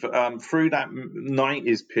with through that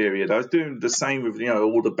 90s period. I was doing the same with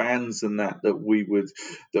all the bands and that we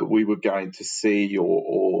were going to see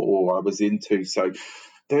or I was into. So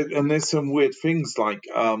there's some weird things like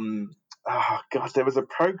there was a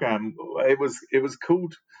program. It was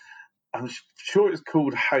called. I'm sure it was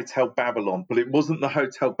called Hotel Babylon, but it wasn't the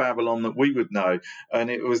Hotel Babylon that we would know. And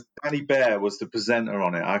it was Danny Bear was the presenter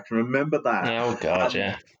on it. I can remember that. Oh, God,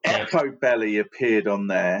 yeah. Echo Belly appeared on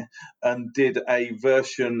there and did a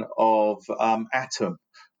version of Atom,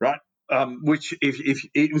 right? Which if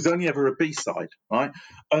it was only ever a B-side, right?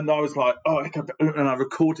 And I was like, and I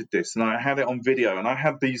recorded this and I had it on video, and I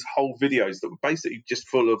had these whole videos that were basically just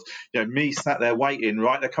full of me sat there waiting,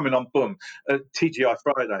 right? They're coming on, boom, TGI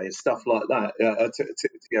Friday, stuff like that.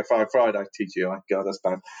 TFI Friday, TGI, God, that's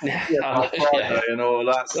bad. TFI Friday and all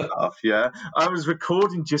that stuff. Yeah, I was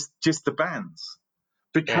recording just the bands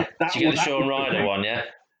because Did you get the Shaun Ryder one? Yeah.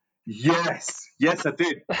 Yes, I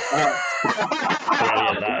did.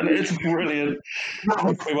 Brilliant, that. It's brilliant.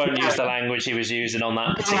 We won't use the language he was using on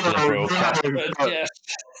that particular broadcast. But yes.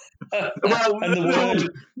 And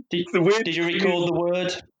the word, did you record the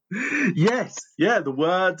word? Yes, the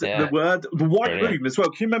word, the White Room as well.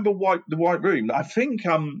 Can you remember the White Room? I think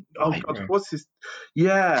what's this?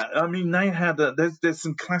 Yeah, I mean they had there's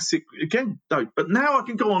some classic again though, but now I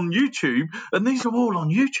can go on YouTube and these are all on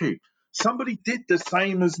YouTube. Somebody did the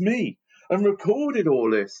same as me and recorded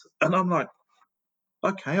all this, and I'm like,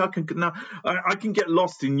 okay, I can get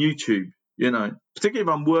lost in YouTube. Particularly if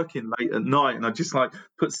I'm working late at night and I just like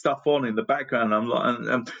put stuff on in the background. I'm like,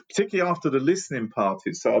 and particularly after the listening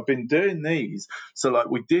parties. So I've been doing these. So like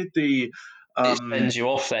we did the. It sends you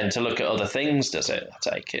off then to look at other things, does it? I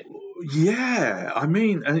take it. Yeah, I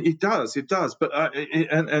mean, it does, but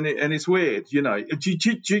and it's weird, Do you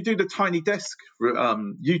do the Tiny Desk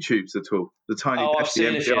YouTubes at all? The Tiny Desk. I've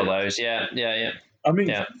seen a few of those. Yeah. I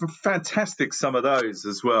mean, fantastic. Some of those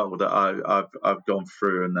as well that I've gone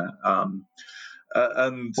through and that.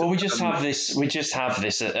 We just have this. We just have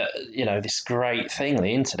this. This great thing,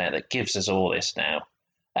 the internet, that gives us all this now.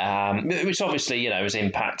 Which obviously, has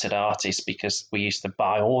impacted artists because we used to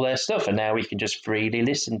buy all their stuff and now we can just freely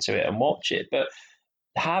listen to it and watch it. But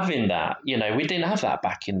having that, we didn't have that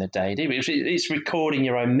back in the day, did we? It's recording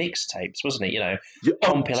your own mixtapes, wasn't it?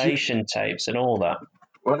 Compilation tapes and all that.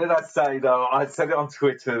 What did I say though? I said it on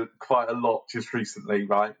Twitter quite a lot just recently,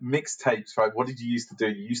 right? Mixtapes, right? What did you used to do?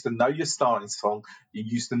 You used to know your starting song. You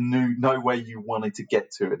used to know where you wanted to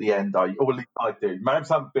get to at the end. Or at least I do. Maybe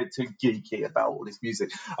I'm a bit too geeky about all this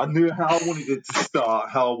music. I knew how I wanted it to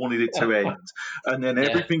start, how I wanted it to end, and then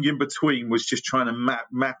everything in between was just trying to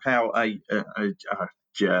map out a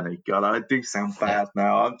journey. God, I do sound bad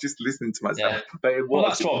now. I'm just listening to myself. Yeah. But it Well,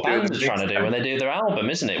 was. that's It was what doing a bands are trying to do when they do their album,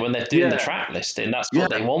 isn't it? When they're doing the Yeah, track listing, that's yeah, what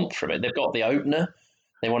they want from it. They've got the opener,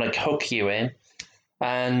 they want to hook you in,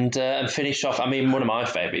 and finish off. I mean, one of my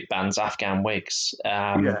favourite bands, Afghan Wigs.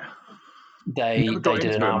 yeah. They Never got did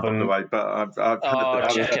an into him, by the album. way, but I've heard Oh,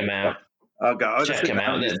 I've check heard them stuff. out. I'll go. I'll Check sit them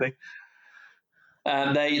down. out. You see?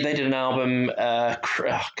 They did an album.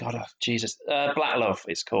 Jesus, Black Love.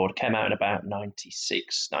 It's called. Came out in about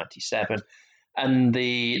 96, 97. And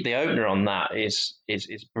the opener on that is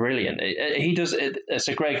brilliant. He does it.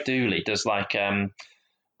 So Greg Dooley does like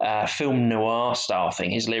film noir style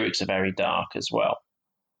thing. His lyrics are very dark as well,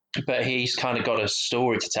 but he's kind of got a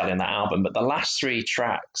story to tell in that album. But the last three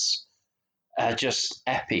tracks are just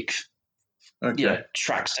epic, Okay.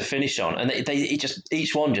 tracks to finish on, and it just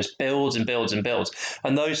each one just builds and builds and builds.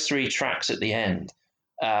 And those three tracks at the end,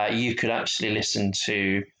 you could actually listen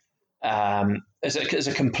to as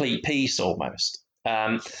a complete piece almost.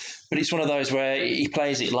 But it's one of those where he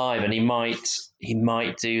plays it live, and he might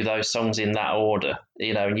do those songs in that order,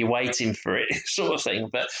 and you're waiting for it, sort of thing.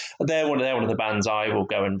 But they're one of the bands I will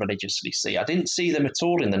go and religiously see. I didn't see them at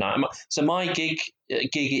all in the night, so my gig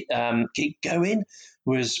going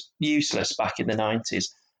was useless back in the 90s.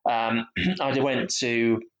 I went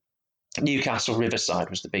to Newcastle Riverside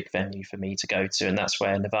was the big venue for me to go to, and that's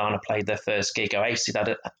where Nirvana played their first gig. Oasis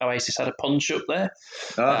had a punch up there,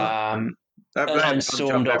 um, They and have punch up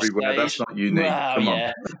stormed off everywhere. That's stage. not unique. Well, Come on.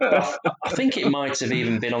 yeah, but I think it might have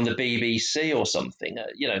even been on the BBC or something,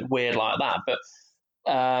 weird like that. But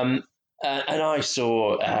and I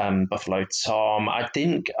saw Buffalo Tom. I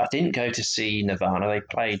didn't go to see Nirvana. They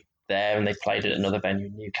played there, and they played at another venue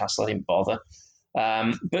in Newcastle. I didn't bother.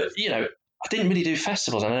 But I didn't really do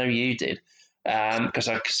festivals. I know you did, because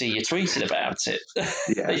I could see you tweeted about it.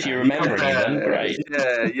 If Yeah, you're remembering it, then great.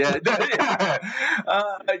 yeah. No, yeah.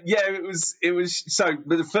 Yeah, it was so.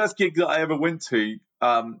 But the first gig that I ever went to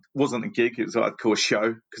wasn't a gig. It was what I'd call a show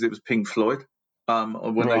because it was Pink Floyd. When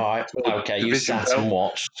they Right. toured Okay. You Division sat Bell. and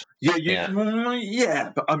watched. Yeah, Yeah.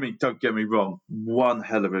 yeah, but I mean, don't get me wrong. One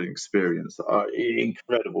hell of an experience,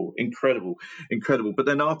 incredible. But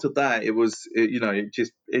then after that,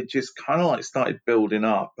 it just kind of like started building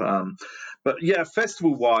up. But yeah,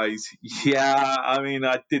 festival wise, yeah, I mean,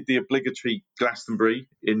 I did the obligatory Glastonbury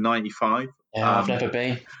in '95 Yeah. I've never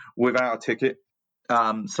been. without a ticket.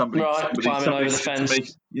 Somebody, Right. somebody, Climbing somebody over the said to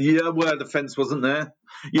fence. me, "Yeah, well, the fence wasn't there.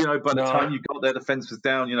 By the time Right. you got there, the fence was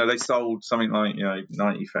down. They sold something like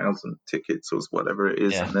 90,000 tickets or whatever it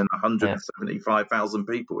is, Yeah. and then Yeah. 175,000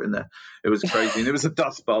 people in there. It was crazy, and it was a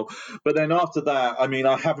dust bowl. But then after that, I mean,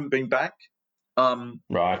 I haven't been back.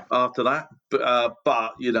 Right. After that, but I've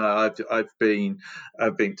done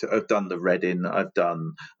the Reading, I've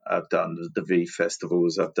done the V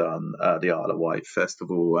festivals, I've done the Isle of Wight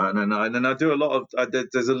festival, and then I do a lot of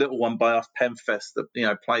there's a little one by us, Penfest,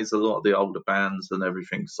 that plays a lot of the older bands and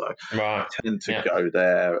everything, so Right. I tend to Yeah. go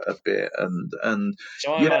there a bit, and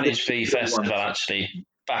So I yeah, the managed V little Festival ones. actually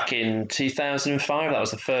back in 2005. That was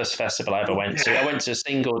the first festival I ever went to. I went to a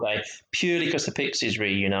single day purely because the Pixies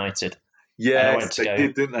reunited, and I went Yes, to they go.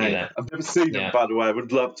 did, didn't they? I've never seen them, Yeah. by the way. I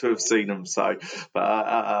would love to have seen them. So, but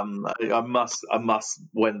I must.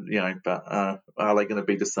 When but are they going to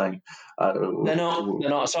be the same? They're not. They're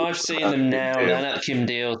not. So I've seen them now. Now that Kim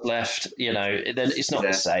Deal's left, then it's not the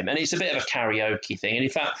Yeah, same, and it's a bit of a karaoke thing. And in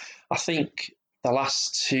fact, I think the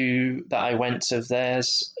last two that I went to of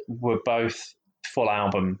theirs were both full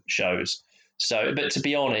album shows. So, but to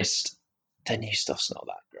be honest, their new stuff's not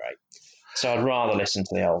that great. So I'd rather listen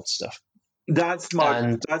to the old stuff. that's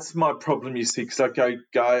And my problem. You see, because I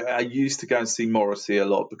used to go and see Morrissey a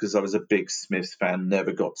lot because I was a big Smiths fan.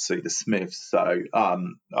 Never got to see the Smiths, so I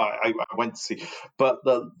went to see. But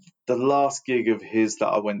the last gig of his that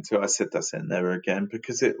I went to, I said that's it, never again,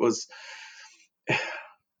 because it was.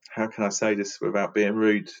 How can I say this without being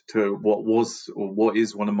rude to what was or what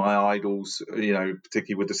is one of my idols,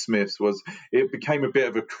 particularly with the Smiths, was it became a bit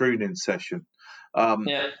of a crooning session.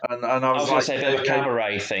 yeah, And I I was was going to like, say a bit of a okay,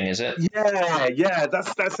 cabaret thing, is it? yeah,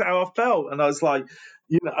 that's how I felt. And I was like,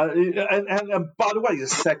 and by the way, the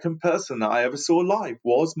second person that I ever saw live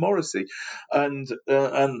was Morrissey, and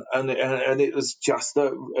it was just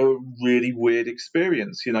a really weird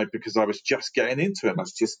experience, because I was just getting into him. I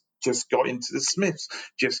was just just got into the Smiths,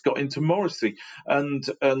 just got into Morrissey, and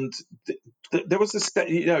there was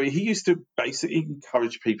he used to basically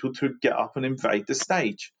encourage people to get up and invade the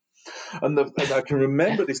stage. And I can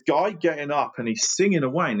remember this guy getting up and he's singing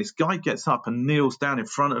away, and this guy gets up and kneels down in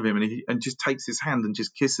front of him and just takes his hand and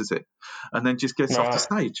just kisses it, and then just gets off the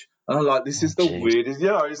stage. And I'm like, this is the weirdest,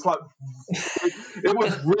 it's like, it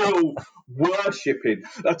was real worshipping.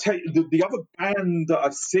 I tell you, the other band that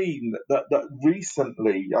I've seen that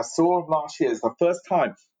recently, I saw them last year, it's the first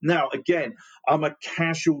time. Now, again, I'm a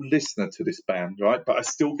casual listener to this band, right? But I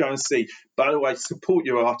still go and see. By the way, support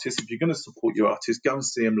your artists. If you're going to support your artists, go and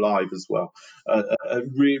see them live as well.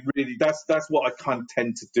 Really, that's what I kind of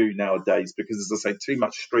tend to do nowadays, because, as I say, too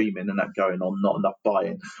much streaming and that going on, not enough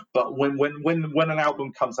buying. But when an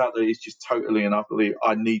album comes out that is just totally and utterly,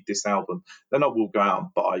 I need this album, then I will go out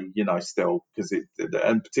and buy, still, because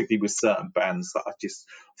and particularly with certain bands that I just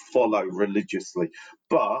follow religiously.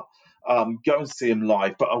 But go and see them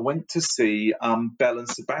live. But I went to see Belle and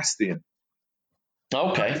Sebastian.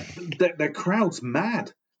 Okay. Their crowd's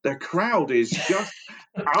mad. Their crowd is just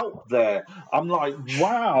out there. I'm like,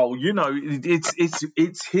 wow,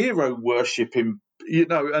 it's hero worshipping,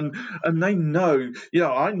 and they know,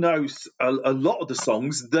 I know a lot of the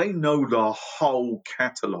songs. They know the whole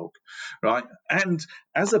catalogue, right? And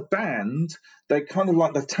as a band, they kind of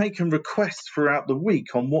like, they've taken requests throughout the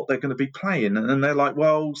week on what they're going to be playing, and they're like,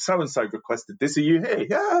 well, so and so requested this. Are you here?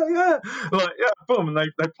 Yeah, like, yeah, boom, and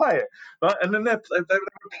they play it, right? And then they're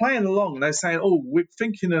playing along, and they're saying, oh, we're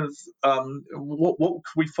thinking of what can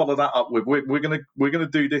we follow that up with? We're gonna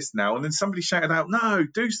do this now. And then somebody shouted out, no,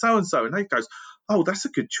 do so and so, and they goes, oh, that's a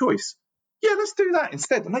good choice. Yeah, let's do that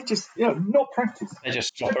instead. And they just, not practice. They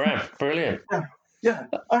just swap around. Brilliant. Yeah.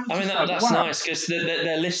 I mean, that's wow. Nice, because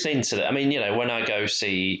they're listening to that. I mean, when I go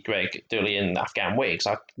see Greg Dooley in Afghan Wigs,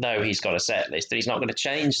 I know he's got a set list, and he's not going to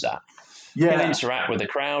change that. Yeah. He'll interact with the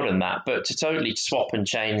crowd and that, but to totally swap and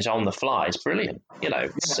change on the fly is brilliant.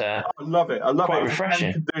 It's I love it. I love quite it. refreshing.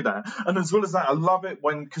 You can do that, and as well as that, I love it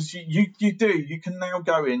because you can now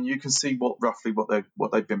go in, you can see what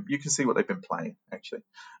they've been. You can see what they've been playing. Actually,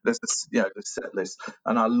 there's the set list,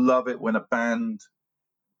 and I love it when a band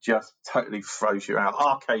just totally throws you out.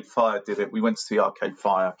 Arcade Fire did it. We went to see Arcade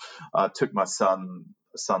Fire. Took my sons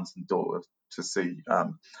and daughters to see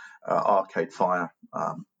Arcade Fire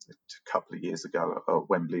a couple of years ago at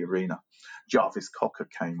Wembley Arena. Jarvis Cocker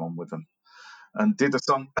came on with them and did a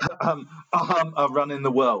song, a Run in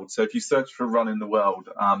the World. So if you search for Run in the World,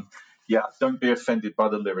 don't be offended by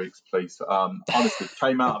the lyrics, please. Honestly,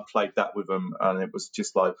 came out and played that with them, and it was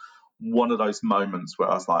just like one of those moments where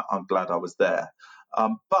I was like, I'm glad I was there.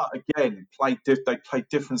 But again, they played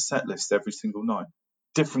different set lists every single night,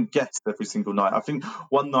 different guests every single night. I think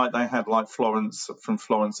one night they had like Florence from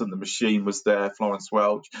Florence and the Machine was there, Florence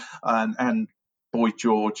Welch, and Boy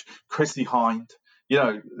George, Chrissie Hynde.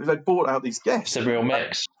 They brought out these guests. It's a real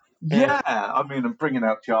mix. Yeah, I mean, and bringing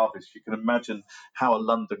out Jarvis, you can imagine how a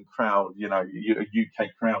London crowd, a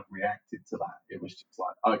UK crowd reacted to that. It was just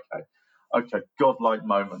like, okay, godlike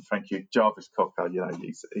moment. Thank you, Jarvis Cocker.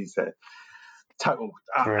 He's a total.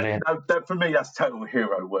 For me, that's total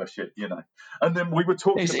hero worship. And then we were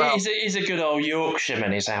talking about. He's a good old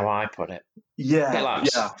Yorkshireman, is how I put it. Yeah.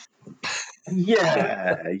 He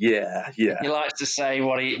likes to say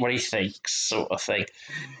what he thinks, sort of thing.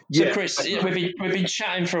 So, Chris, we've been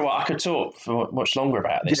chatting for a while. I could talk for much longer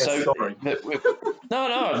about this. Yeah, so, sorry. No,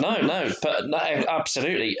 but no,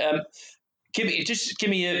 absolutely. Give me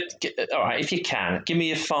all right, if you can, give me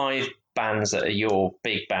your 5 bands that are your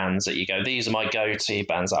big bands that you go, these are my go-to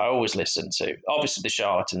bands that I always listen to. Obviously, the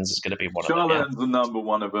Charlatans is going to be one of them. Charlatans are number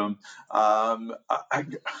one of them. I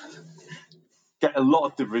get a lot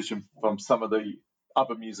of derision from some of the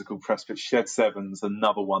other musical press, but Shed Seven's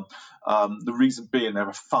another one. The reason being, they're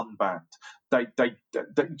a fun band. They do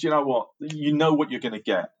you know what? You know what you're going to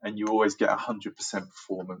get, and you always get 100%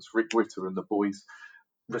 performance. Rick Witter and the boys,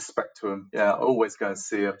 respect to them. Yeah, I always go and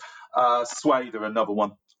see them. Suede are another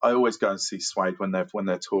one. I always go and see Suede when they're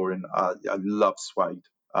touring. I love Suede.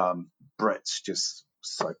 Brett's just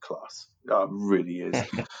so class. Really is.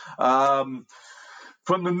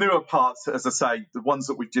 From the newer parts, as I say, the ones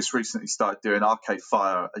that we've just recently started doing, Arcade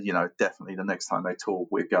Fire, definitely the next time they tour,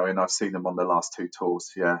 we're going. I've seen them on the last 2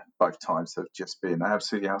 tours. Yeah, both times have just been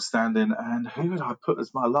absolutely outstanding. And who would I put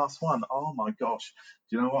as my last one? Oh my gosh.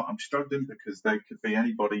 Do you know what? I'm struggling because there could be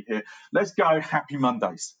anybody here. Let's go Happy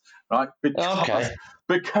Mondays, right?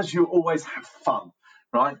 Because you always have fun.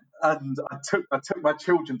 right? And I took my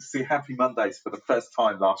children to see Happy Mondays for the first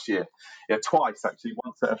time last year. Yeah, twice actually.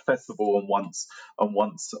 Once at a festival and once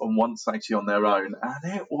actually on their own,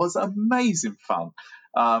 and it was amazing fun.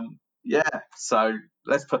 So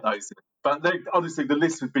let's put those in. But honestly, the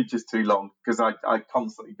list would be just too long because I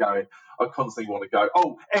constantly go. I constantly want to go.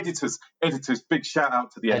 Oh, editors! Big shout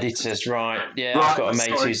out to the editors. Editors, right? Yeah, I've Right, got a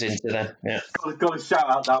mate sorry. who's into them. Yeah. Got to shout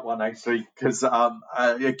out that one actually because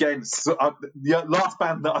again, the last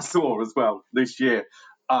band that I saw as well this year,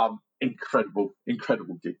 incredible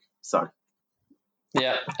gig. So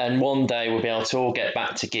Yeah, and one day we'll be able to all get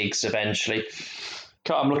back to gigs eventually.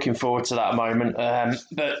 I'm looking forward to that moment. For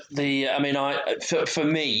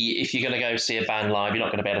me, if you're going to go see a band live, you're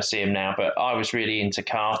not going to be able to see them now. But I was really into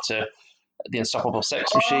Carter, the Unstoppable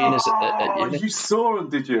Sex Machine. you saw them,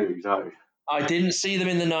 did you? No. I didn't see them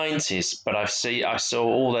in the '90s, but I saw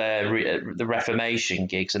all the Reformation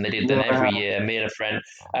gigs, and they did them every year. Me and a friend,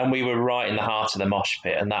 and we were right in the heart of the mosh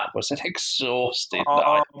pit, and that was an exhausting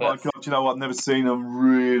night. Oh my god! You know what? I've never seen them.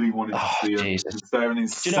 Really wanted to see them. Jesus. They're an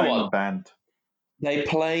insane band. They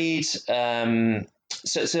played. So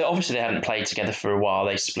obviously they hadn't played together for a while.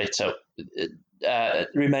 They split up.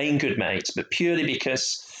 Remain good mates, but purely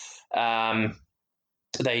because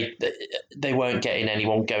they weren't getting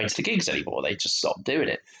anyone going to the gigs anymore. They just stopped doing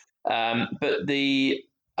it. But the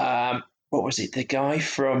what was it? The guy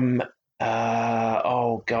from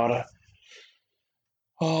oh god.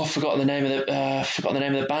 Oh, I've forgotten the name of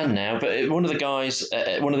the band now. But one of the guys,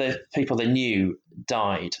 one of the people they knew,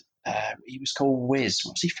 died. He was called Wiz.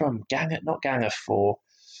 What's he from? Not Gang of Four.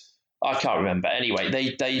 I can't remember. Anyway,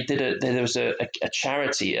 they did there was a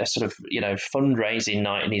charity, a sort of fundraising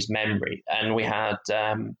night in his memory, and we had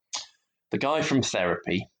the guy from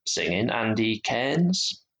Therapy singing, Andy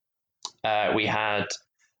Cairns. We had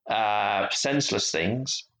Senseless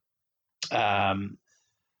Things. I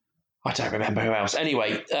don't remember who else.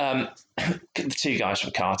 Anyway, the two guys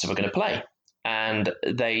from Carter were going to play, and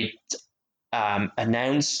they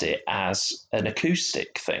announced it as an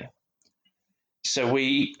acoustic thing. So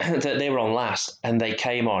they were on last, and they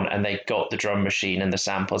came on, and they got the drum machine and the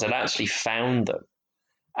samples, and actually found them,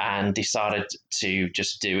 and decided to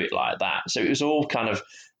just do it like that. So it was all kind of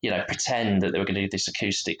pretend that they were going to do this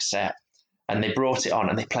acoustic set, and they brought it on,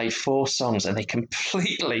 and they played 4 songs, and they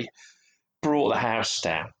completely brought the house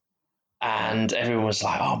down. And everyone was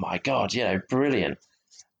like, oh my God, brilliant.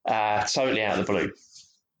 Totally out of the blue.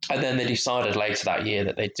 And then they decided later that year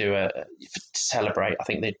that they'd do to celebrate. I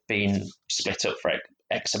think they'd been split up for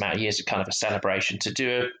X amount of years, kind of a celebration, to do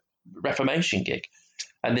a Reformation gig.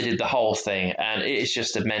 And they did the whole thing. And it's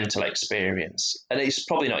just a mental experience. And it's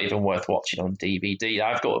probably not even worth watching on DVD.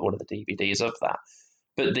 I've got one of the DVDs of that.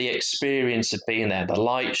 But the experience of being there, the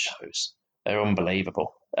light shows, are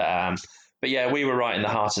unbelievable. But yeah, we were right in the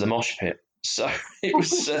heart of the mosh pit. So it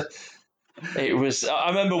was, I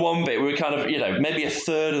remember one bit, we were kind of, maybe a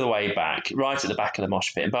third of the way back, right at the back of the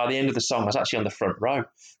mosh pit. And by the end of the song, I was actually on the front row.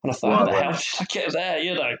 And I thought, how the hell did I get there?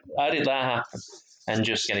 How did that happen? And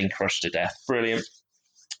just getting crushed to death. Brilliant.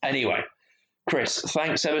 Anyway, Chris,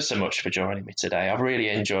 thanks ever so much for joining me today. I've really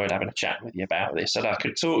enjoyed having a chat with you about this, and I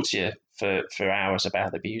could talk to you for hours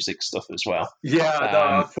about the music stuff as well.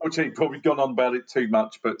 Yeah, unfortunately, probably gone on about it too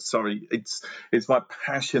much, but sorry, it's my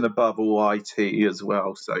passion above all IT as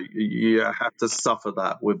well, so you have to suffer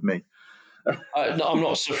that with me. No, I'm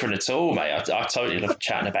not suffering at all, mate. I totally love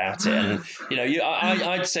chatting about it, and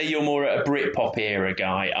I'd say you're more a Britpop era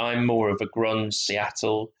guy. I'm more of a grunge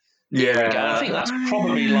Seattle era guy. I think that's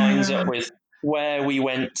probably lines up with where we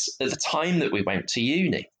went at the time that we went to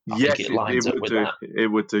uni. I think it lines up with that. It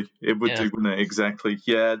would do, wouldn't it? Exactly.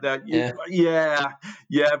 Yeah.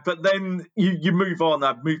 But then you move on.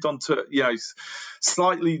 I've moved on to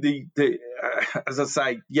slightly the as I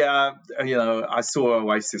say, I saw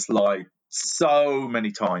Oasis live so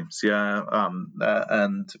many times.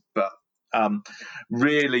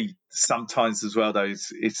 Really sometimes as well, though,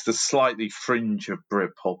 it's the slightly fringe of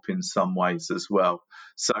Britpop in some ways as well.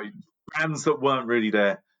 So bands that weren't really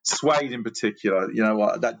there. Suede in particular,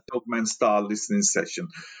 that Dogman style listening session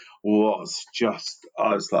was just,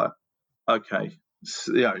 I was like, okay,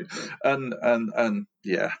 and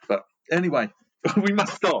yeah, but anyway, we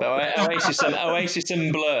must stop. But Oasis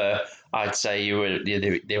and Blur, I'd say you were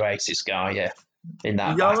the Oasis guy, yeah, in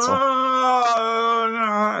that battle.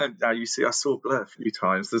 Now you see, I saw Blur a few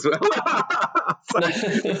times as well. So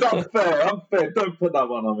it's unfair. Don't put that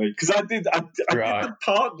one on me because I did the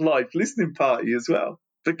Park Life listening party as well.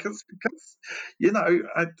 because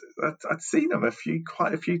I'd seen them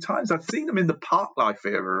quite a few times. I'd seen them in the Parklife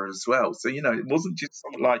era as well. So it wasn't just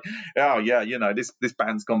something like, oh yeah, this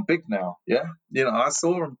band's gone big now. Yeah, I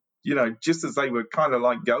saw them. Just as they were kind of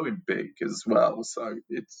like going big as well. So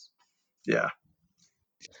it's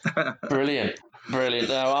Brilliant. No,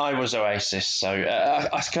 I was Oasis, so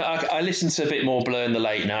I listened to a bit more Blur in the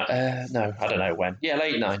late night. No, I don't know when. Yeah,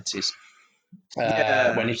 late 90s.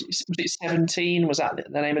 When was it 17? Was that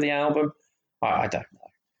the name of the album? I don't know.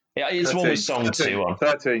 Yeah, it's one with Song 2 on.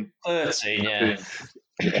 13. 13, yeah.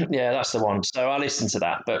 Yeah, that's the one. So I listened to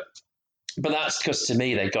that, but that's because to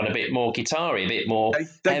me they've gone a bit more guitar-y, a bit more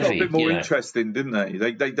they heavy. got a bit more interesting, didn't they?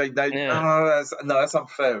 Yeah. That's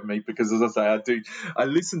unfair of me because, as I say, I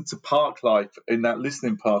listened to Parklife in that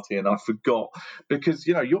listening party and I forgot because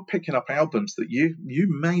you're picking up albums that you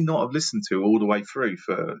may not have listened to all the way through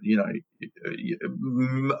for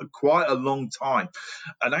quite a long time,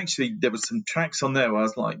 and actually there were some tracks on there where I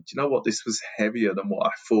was like, do you know what, this was heavier than what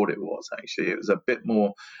I thought it was. Actually, it was a bit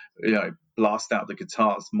more blast out the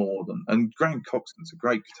guitars more than. And Graham Coxon's a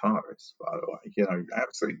great guitarist, by the way.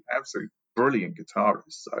 Absolute brilliant guitarist.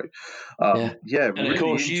 So and really, of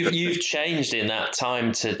course you've changed in that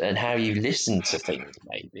time and how you listen to things,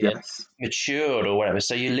 maybe. Yes. Matured or whatever.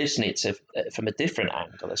 So you listen it to from a different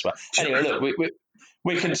angle as well. Anyway, look,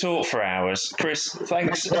 we can talk for hours. Chris,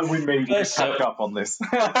 thanks. We may catch up on this.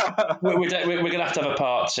 we're going to have a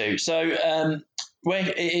part 2. So,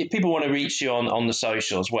 if people want to reach you on the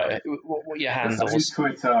socials, what your handles?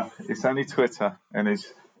 It's only Twitter, and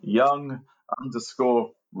it's young_Robbo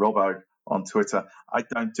on Twitter. I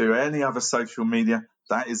don't do any other social media.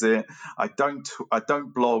 That is it. I don't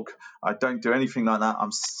blog. I don't do anything like that.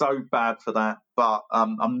 I'm so bad for that, but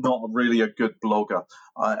I'm not really a good blogger.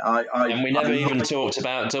 And we never even talked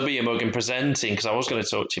about W Mug and presenting, because I was going to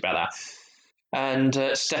talk to you about that. And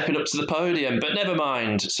stepping up to the podium, but never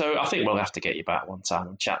mind. So I think we'll have to get you back one time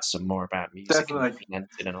and chat some more about music and presenting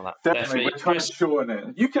and all that. Definitely. We're trying to shorten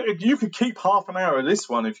it. You could keep half an hour of this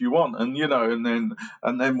one if you want, and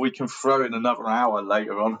and then we can throw in another hour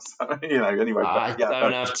later on. So, anyway. I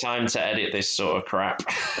don't have time to edit this sort of crap.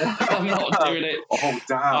 I'm not doing it. Oh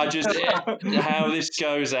damn! How this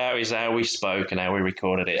goes out is how we spoke and how we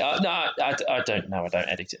recorded it. No, I don't know. I don't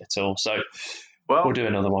edit it at all. So we'll do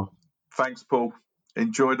another one. Thanks, Paul.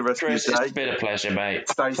 Enjoy the rest of your day. It's been a pleasure, mate.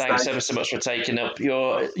 Thanks ever so much for taking up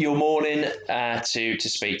your morning to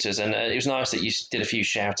speak to us. And it was nice that you did a few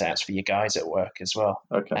shout outs for your guys at work as well.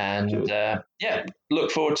 Okay. And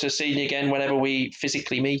look forward to seeing you again whenever we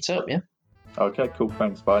physically meet up. Yeah. Okay, cool.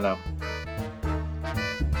 Thanks. Bye now.